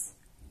stitches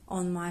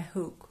on my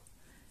hook.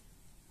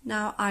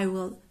 Now I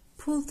will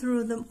pull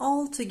through them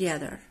all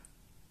together.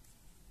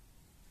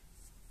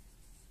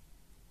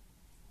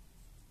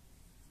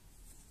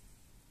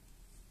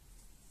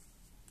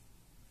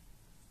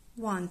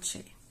 One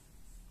chain.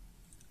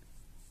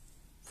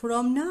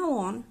 From now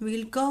on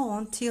we'll go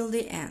on till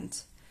the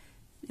end.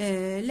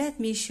 Let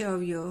me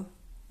show you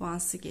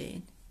once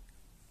again.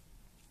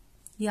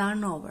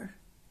 Yarn over,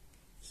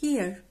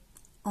 here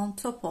on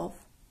top of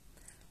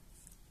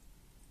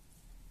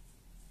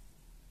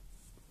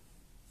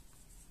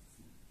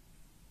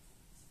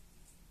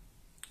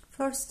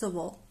first of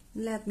all,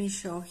 let me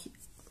show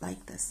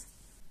like this.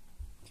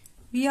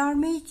 We are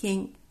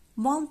making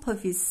one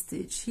puffy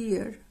stitch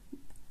here,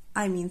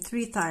 I mean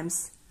 3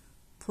 times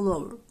pull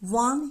over,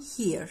 one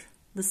here,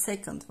 the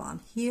second one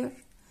here,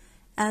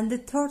 and the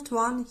third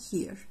one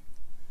here.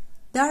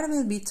 There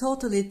will be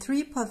totally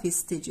 3 puffy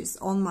stitches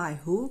on my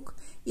hook.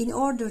 In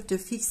order to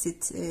fix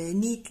it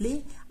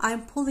neatly,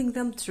 I'm pulling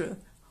them through.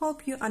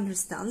 Hope you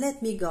understand.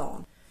 Let me go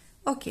on.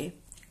 Okay,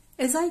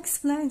 as I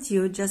explained to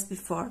you just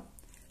before,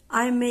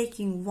 I'm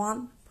making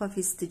 1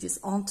 puffy stitches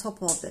on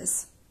top of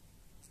this.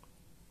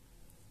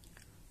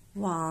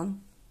 1,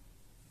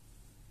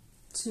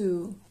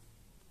 2,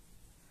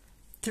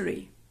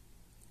 3,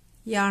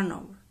 yarn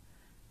over.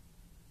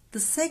 The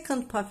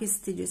second puffy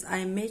stitches I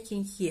am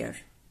making here.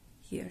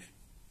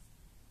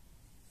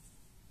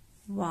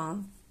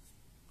 1,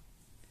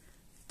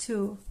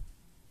 2,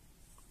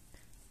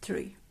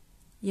 3,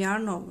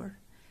 yarn over,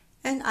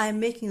 and I am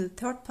making the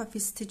third puffy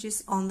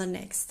stitches on the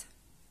next.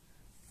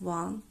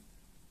 1,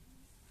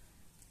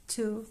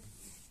 2,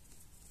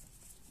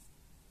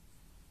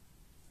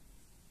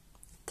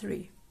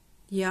 3,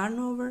 yarn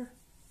over,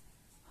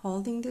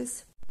 holding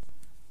this,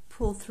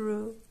 pull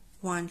through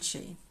 1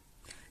 chain.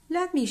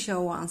 Let me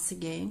show once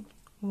again.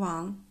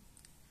 1,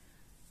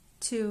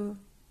 2,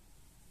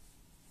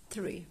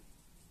 3.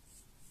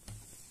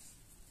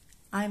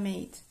 I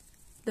made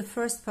the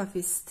first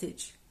puffy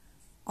stitch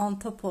on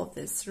top of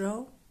this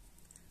row,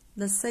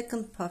 the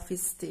second puffy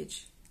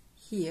stitch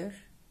here,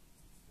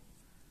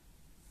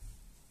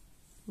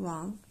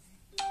 1,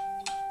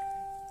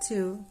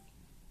 2,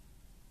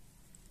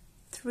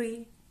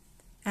 3,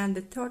 and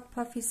the third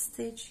puffy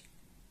stitch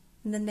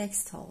in the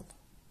next hole.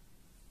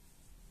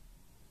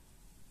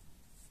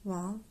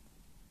 1,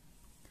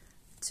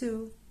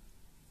 2,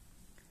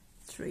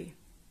 3,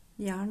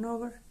 yarn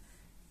over,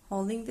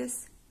 holding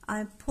this,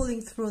 I'm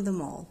pulling through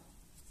them all,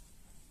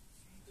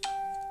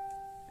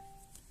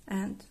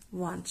 and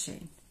 1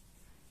 chain.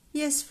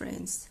 Yes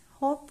friends,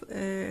 hope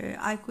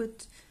I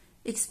could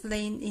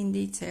explain in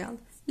detail.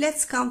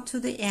 Let's come to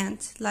the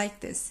end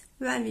like this.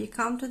 When we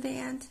come to the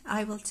end,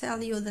 I will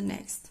tell you the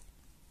next.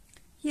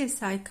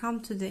 Yes, I come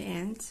to the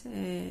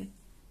end.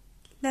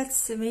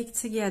 Let's make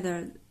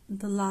together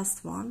the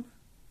last one.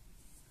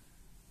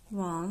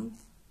 1,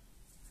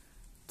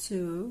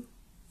 2,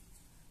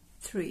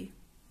 3,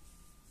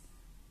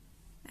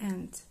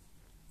 and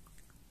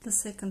the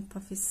second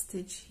puffy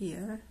stitch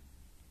here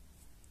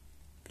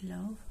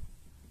below.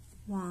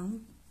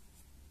 1,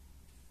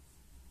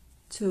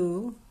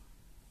 2,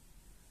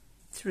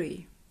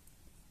 3,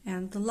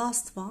 and the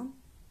last one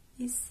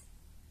is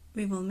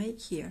we will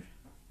make here.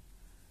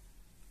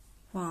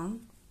 1,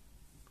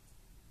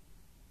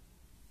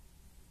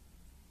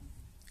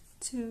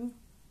 2,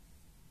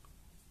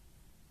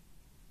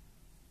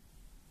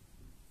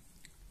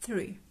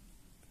 3,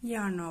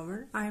 yarn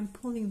over. I am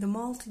pulling them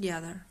all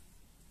together.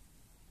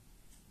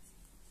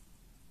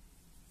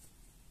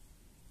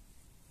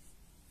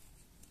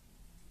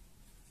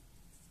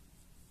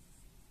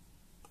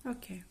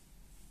 Okay,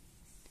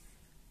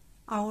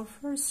 our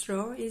first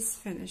row is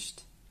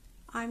finished.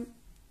 I'm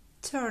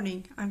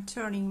turning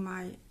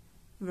my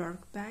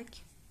work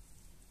back.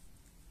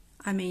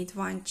 I made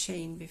 1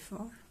 chain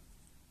before.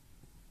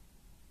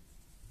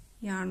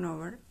 Yarn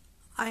over.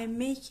 I'm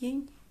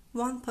making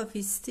 1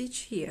 puffy stitch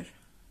here.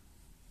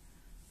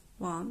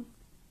 1,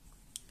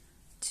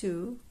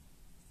 2,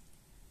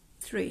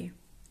 3,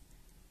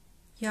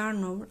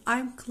 yarn over.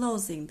 I'm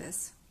closing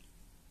this.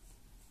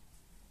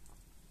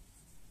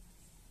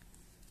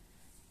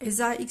 As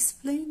I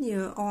explained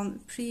you on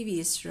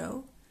previous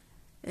row,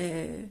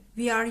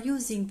 we are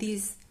using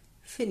these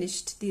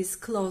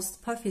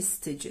closed puffy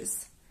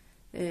stitches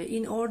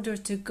in order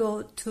to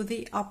go to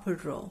the upper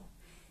row.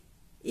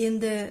 In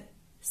the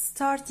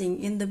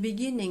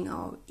beginning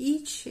of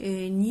each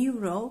new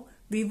row,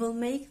 we will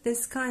make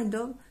this kind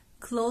of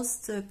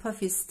closed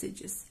puffy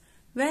stitches.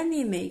 When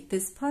we make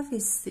this puffy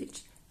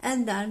stitch,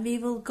 and then we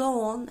will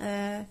go on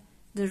the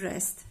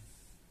rest.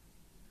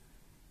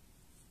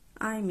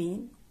 I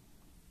mean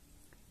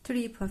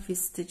 3 puffy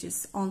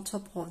stitches on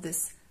top of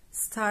this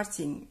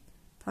starting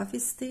puffy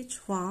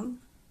stitch. 1,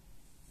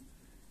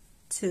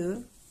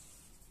 2,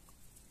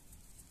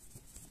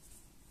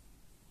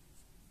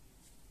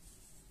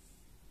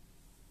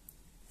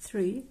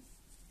 3,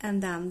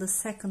 and then the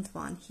second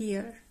one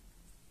here.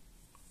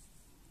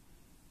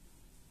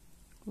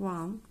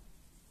 1,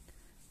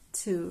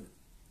 2,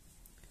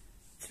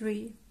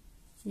 3,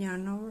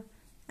 yarn over,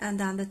 and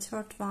then the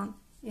third one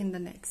in the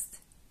next.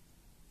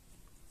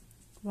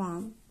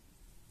 1,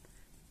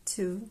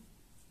 2,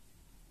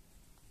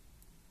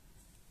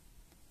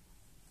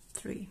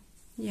 3,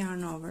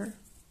 yarn over,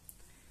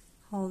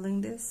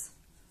 holding this,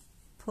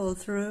 pull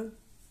through,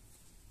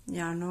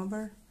 yarn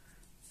over,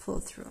 pull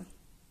through.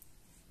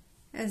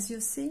 As you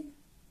see,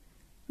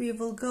 we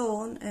will go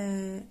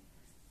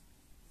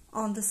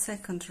on the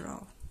second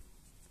row.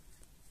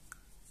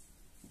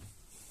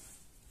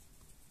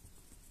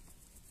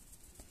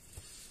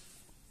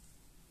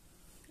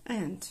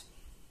 And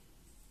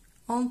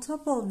on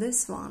top of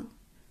this one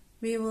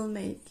we will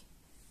make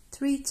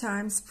 3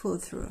 times pull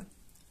through.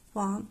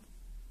 1,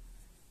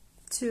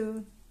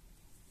 2,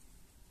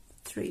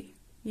 3,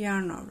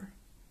 yarn over.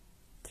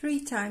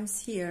 3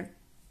 times here.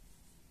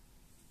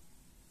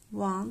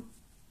 1,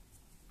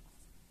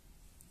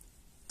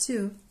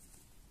 2,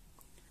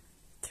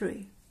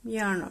 3,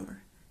 yarn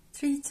over.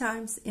 3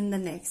 times in the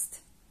next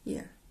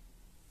here.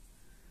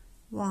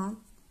 1,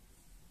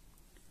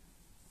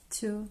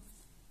 2,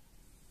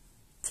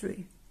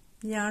 3,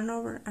 yarn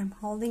over. I'm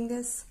holding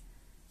this,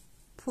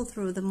 pull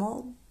through the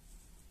mole,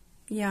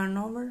 yarn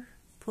over,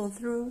 pull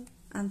through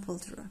and pull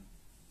through,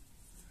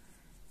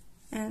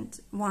 and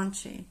 1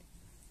 chain.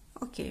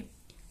 Okay,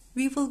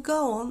 we will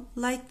go on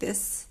like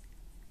this,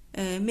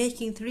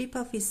 making 3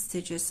 puffy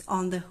stitches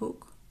on the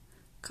hook.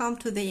 Come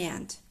to the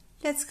end.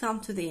 Let's come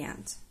to the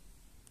end.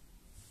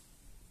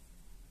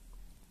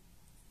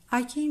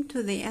 I came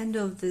to the end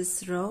of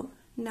this row.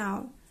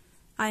 Now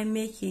I'm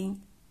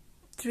making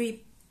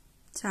 3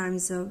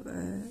 times of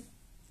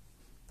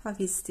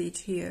puffy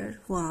stitch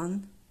here.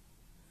 1,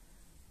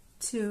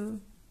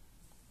 2,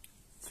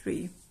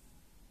 3.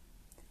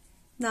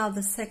 Now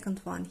the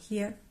second one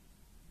here.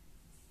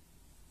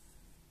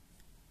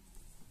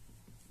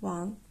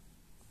 1,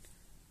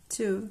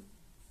 2,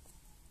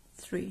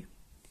 3.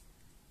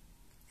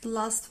 The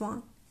last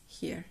one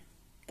here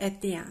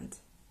at the end.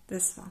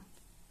 This one.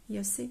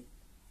 You see?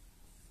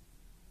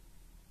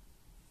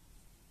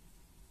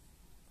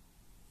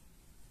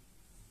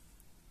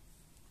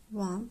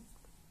 One,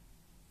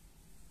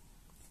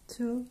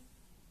 2,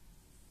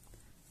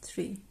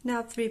 3.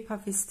 Now 3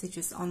 puffy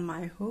stitches on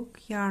my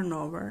hook, yarn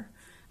over.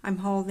 I'm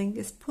holding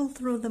this, pull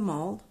through the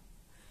mole,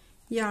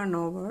 yarn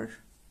over,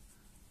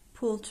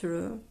 pull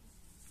through,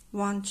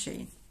 1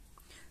 chain.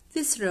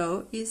 This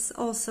row is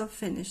also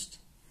finished.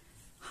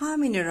 How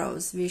many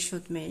rows we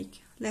should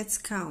make? Let's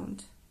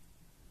count.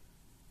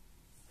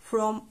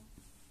 From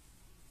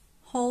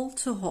hole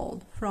to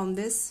hole, from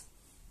this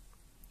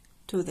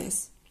to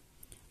this.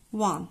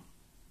 1,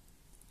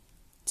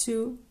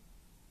 2,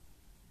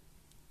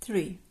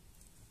 3.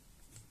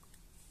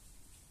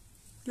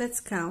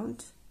 Let's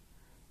count.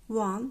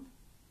 1,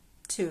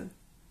 2.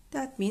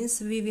 That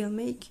means we will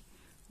make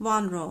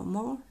 1 row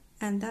more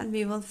and then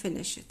we will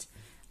finish it.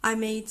 I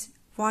made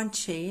 1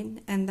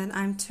 chain and then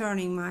I'm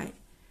turning my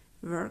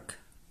work.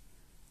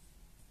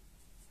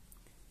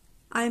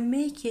 I'm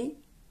making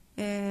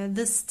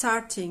the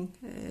starting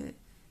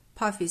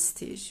puffy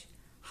stitch.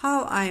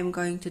 How I am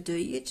going to do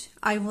it?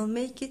 I will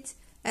make it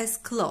as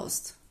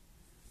closed.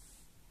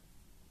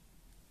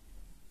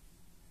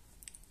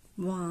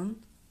 1,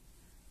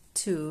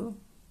 2,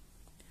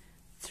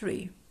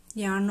 3.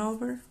 Yarn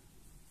over,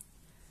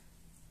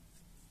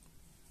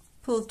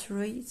 pull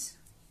through it,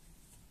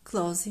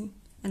 closing,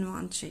 and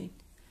 1 chain.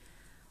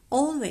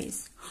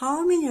 Always,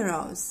 how many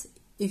rows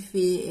if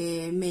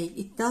we make,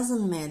 it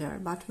doesn't matter,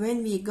 but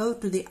when we go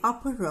to the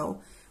upper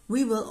row,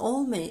 we will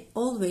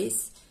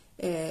always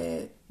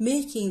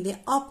making the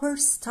upper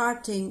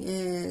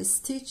starting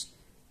stitch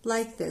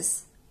like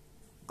this.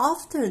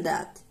 After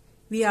that,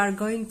 we are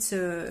going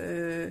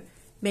to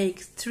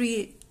make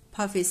 3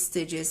 puffy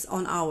stitches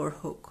on our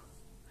hook.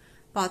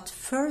 But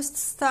first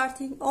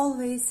starting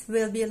always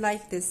will be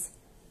like this,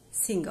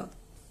 single.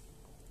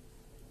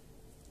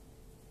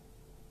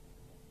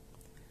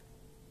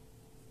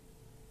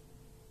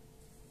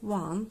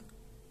 One,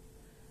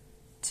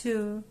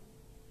 2,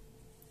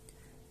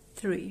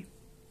 3,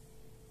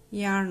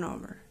 yarn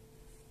over,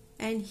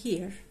 and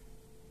here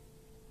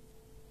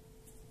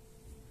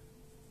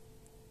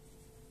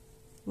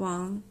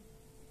 1,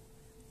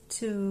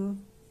 2,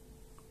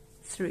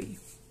 3,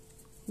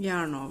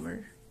 yarn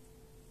over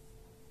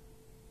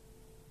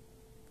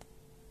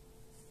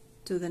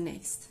to the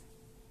next.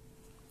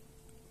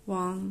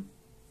 1,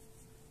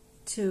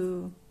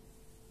 2,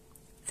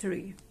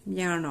 3,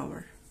 yarn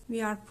over.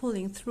 We are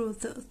pulling through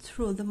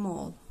the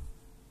mole.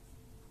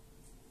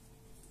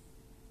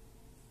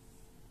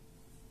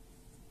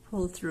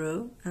 Pull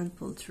through and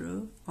pull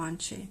through, 1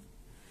 chain.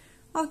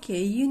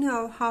 Okay, you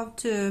know how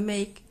to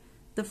make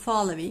the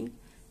following.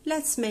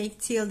 Let's make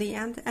till the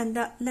end and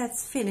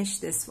let's finish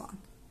this one.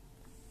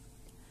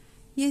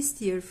 Yes,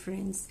 dear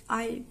friends,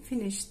 I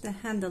finished the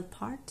handle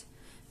part.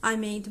 I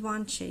made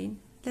 1 chain.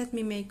 Let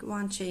me make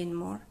 1 chain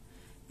more,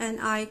 and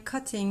I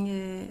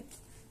cutting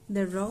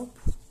the rope.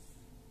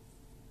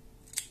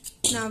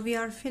 Now we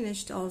are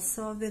finished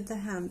also with the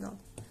handle.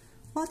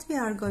 What we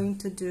are going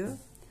to do,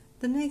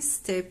 the next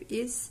step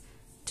is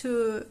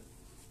to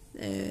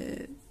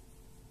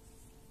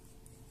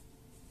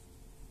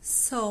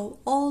sew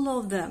all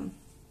of them.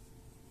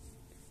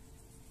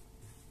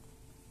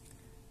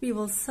 We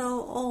will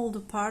sew all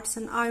the parts,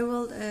 and I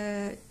will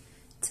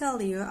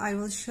I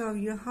will show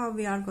you how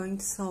we are going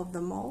to sew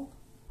them all.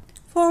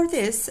 For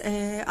this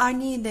I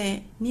need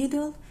a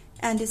needle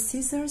and the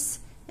scissors,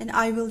 and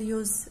I will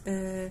use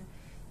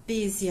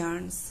these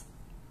yarns.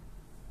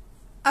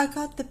 I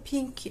got the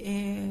pink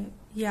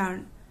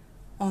yarn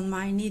on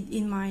my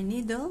in my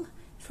needle.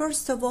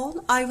 First of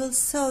all, I will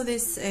sew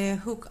this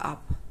hook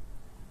up.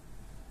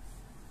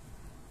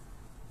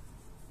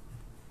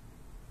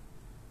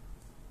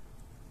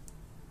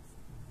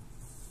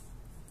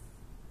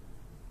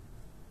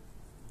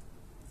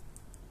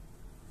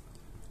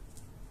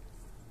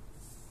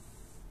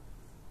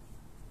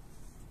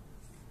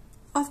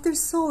 After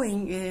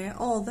sewing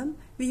all of them,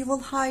 we will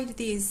hide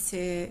these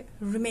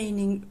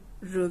remaining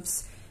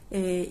ribs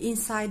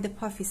inside the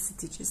puffy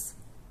stitches.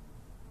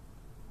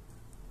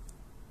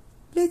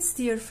 Let's,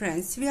 dear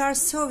friends, we are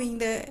sewing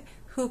the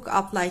hook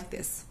up like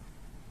this.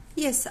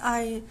 Yes,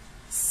 I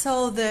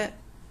sew the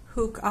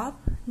hook up.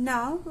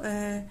 Now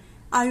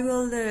I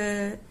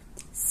will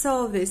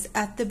sew this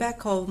at the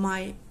back of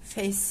my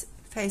face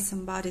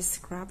and body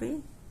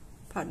scrubby.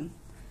 Pardon.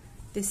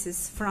 This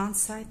is front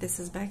side, this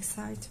is back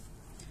side.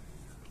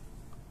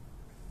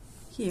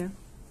 Here.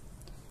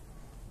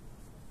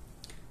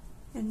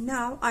 And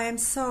now I am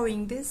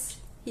sewing this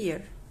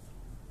here.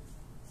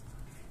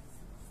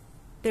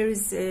 There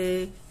is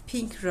a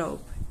pink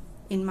rope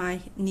in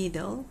my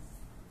needle.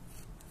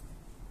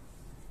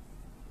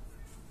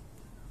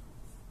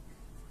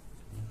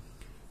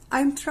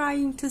 I'm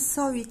trying to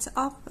sew it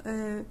up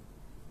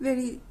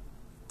very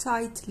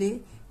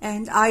tightly,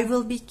 and I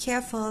will be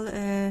careful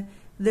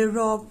the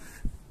rope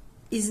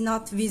is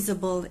not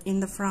visible in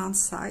the front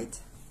side.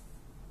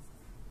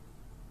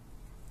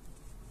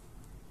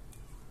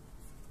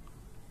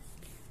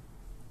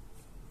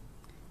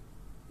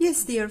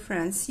 Yes, dear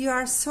friends, you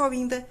are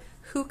sewing the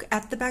hook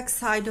at the back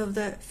side of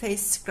the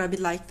face scrubby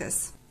like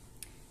this.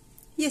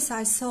 Yes,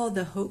 I sew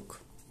the hook.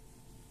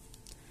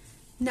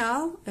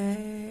 Now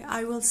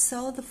I will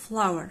sew the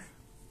flower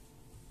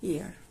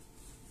here.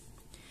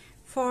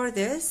 For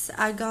this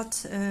I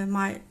got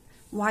my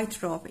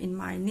white rope in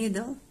my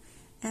needle,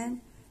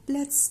 and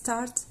let's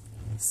start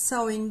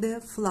sewing the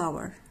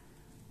flower.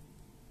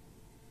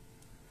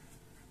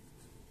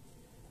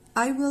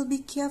 I will be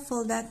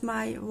careful that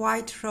my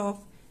white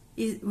rope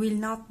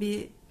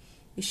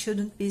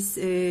shouldn't be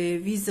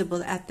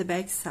visible at the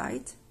back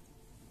side.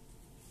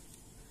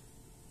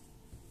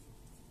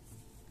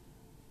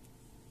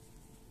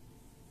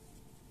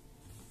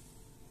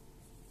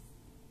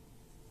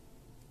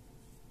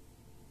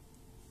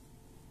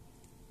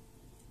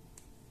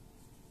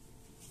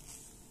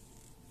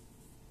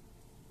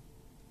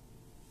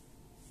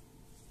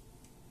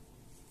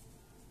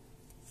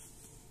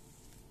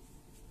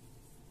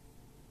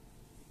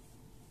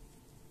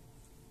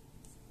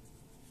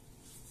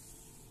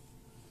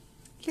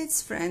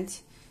 Let's, friend,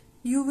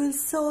 you will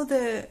sew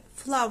the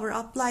flower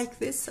up like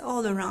this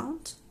all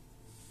around.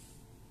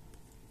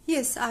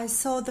 Yes, I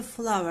sew the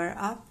flower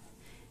up.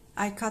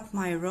 I cut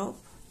my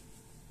rope.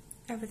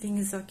 Everything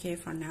is okay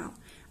for now.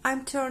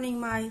 I'm turning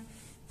my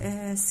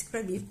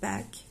scrubby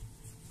back.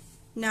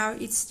 Now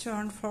it's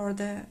turned for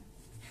the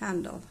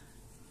handle,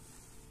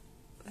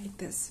 like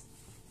this.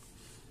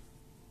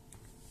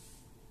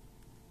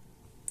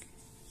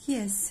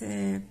 Yes,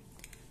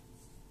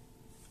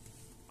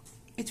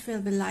 it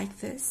will be like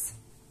this.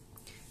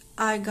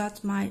 I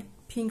got my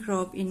pink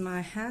rope in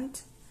my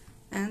hand,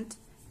 and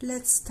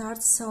let's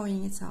start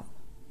sewing it up.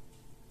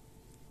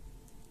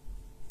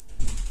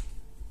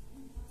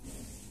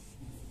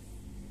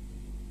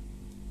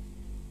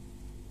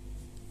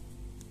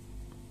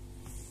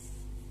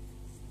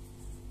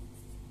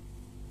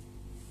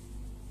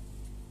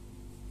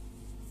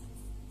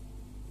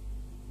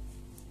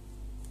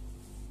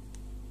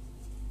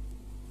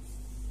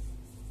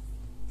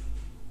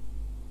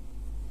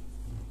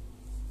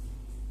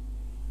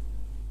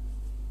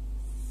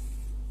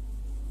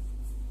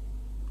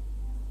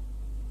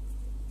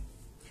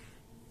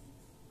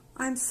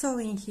 I'm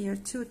sewing here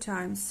 2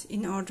 times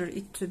in order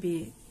it to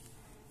be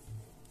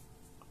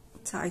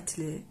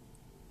tightly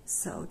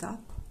sewed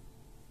up.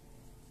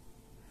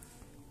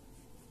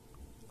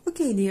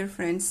 Okay, dear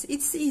friends,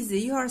 it's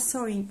easy. You are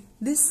sewing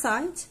this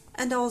side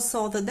and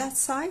also that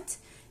side,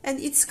 and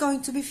it's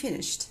going to be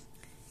finished.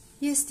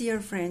 Yes, dear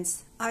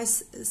friends, I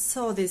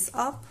sew this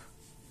up.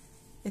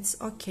 It's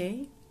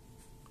okay.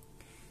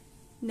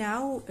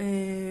 Now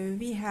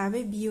we have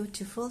a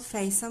beautiful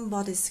face and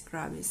body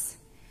scrubbies.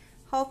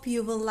 Hope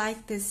you will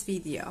like this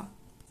video.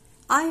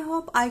 I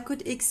hope I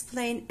could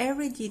explain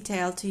every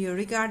detail to you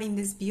regarding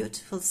this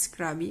beautiful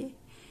scrubby.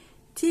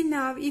 Till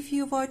now, if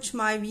you watch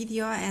my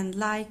video and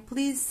like,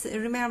 please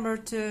remember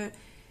to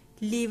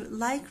leave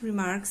like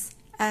remarks,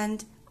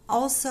 and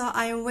also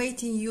I am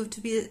waiting you to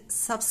be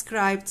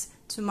subscribed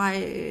to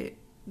my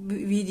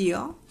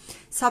video.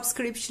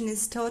 Subscription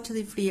is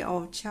totally free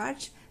of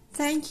charge.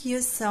 Thank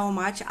you so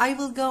much. I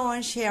will go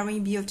on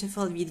sharing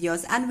beautiful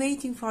videos and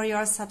waiting for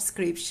your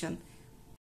subscription.